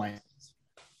some point.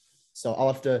 So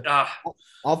I'll have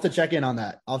to check in on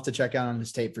that. I'll have to check out on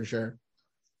his tape for sure.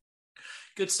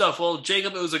 Good stuff. Well,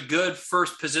 Jacob, it was a good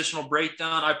first positional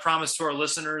breakdown. I promise to our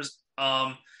listeners,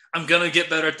 I'm going to get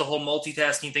better at the whole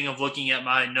multitasking thing of looking at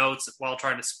my notes while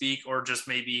trying to speak, or just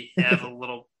maybe have a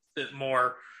little bit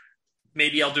more.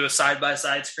 Maybe I'll do a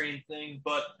side-by-side screen thing,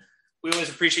 but we always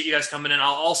appreciate you guys coming in.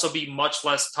 I'll also be much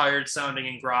less tired sounding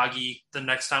and groggy the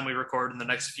next time we record in the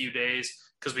next few days,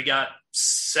 because we got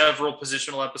several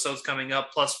positional episodes coming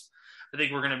up. Plus, I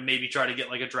think we're going to maybe try to get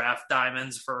like a draft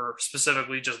diamonds for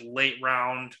specifically just late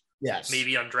round,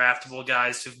 maybe undraftable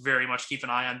guys to very much keep an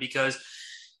eye on, because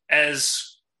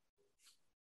as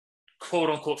quote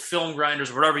unquote film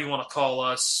grinders, whatever you want to call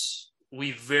us,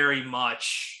 we very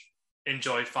much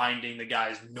enjoy finding the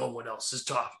guys no one else is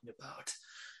talking about.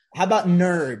 How about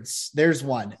nerds? There's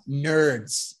one.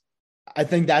 Nerds. I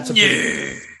think that's a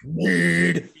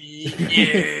nerd.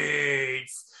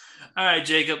 Yes. All right,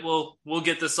 Jacob. We'll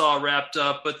get this all wrapped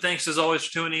up. But thanks as always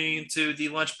for tuning into the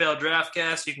Lunch Pail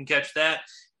Draftcast. You can catch that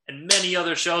and many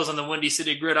other shows on the Windy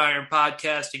City Gridiron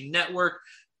Podcasting Network.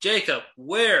 Jacob,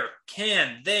 where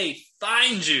can they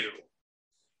find you?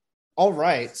 All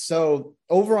right. So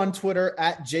over on Twitter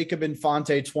at Jacob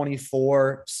Infante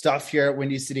 24, stuff here at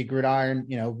Windy City Gridiron,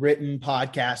 written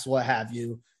podcasts, what have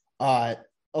you.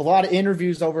 a lot of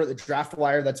interviews over at the Draft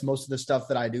Wire. That's most of the stuff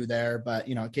that I do there, but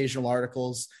occasional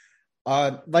articles.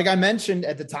 Like I mentioned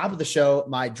at the top of the show,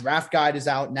 my draft guide is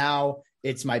out now.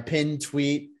 It's my pinned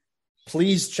tweet.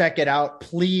 Please check it out.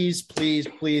 Please, please,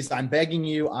 please. I'm begging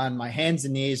you on my hands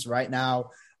and knees right now.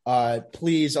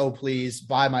 Please, oh, please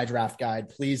buy my draft guide.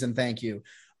 Please. And thank you.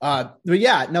 But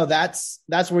yeah, no, that's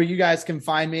where you guys can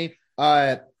find me.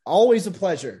 Always a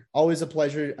pleasure. Always a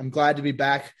pleasure. I'm glad to be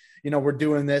back. We're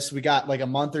doing this. We got like a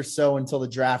month or so until the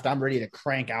draft. I'm ready to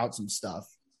crank out some stuff.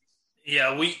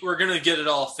 Yeah, we're gonna get it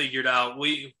all figured out.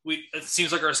 It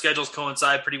seems like our schedules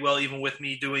coincide pretty well, even with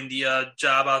me doing the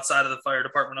job outside of the fire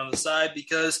department on the side,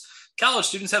 because college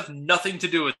students have nothing to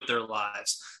do with their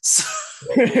lives. So.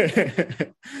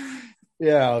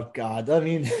 Yeah, oh God. I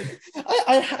mean,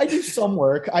 I do some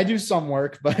work.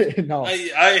 But no.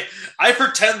 I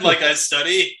pretend like I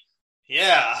study.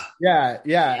 Yeah. To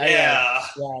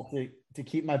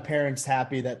keep my parents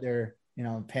happy that they're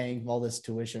paying all this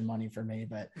tuition money for me,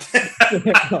 but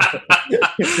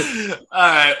all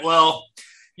right. Well,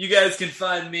 you guys can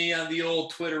find me on the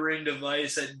old Twittering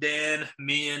device at Dan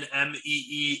Meehan,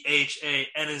 Meehan,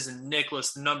 as in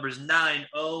Nicholas, the number's 90.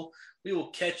 We will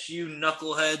catch you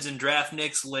knuckleheads and draft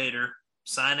nicks later.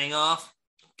 Signing off.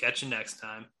 Catch you next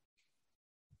time.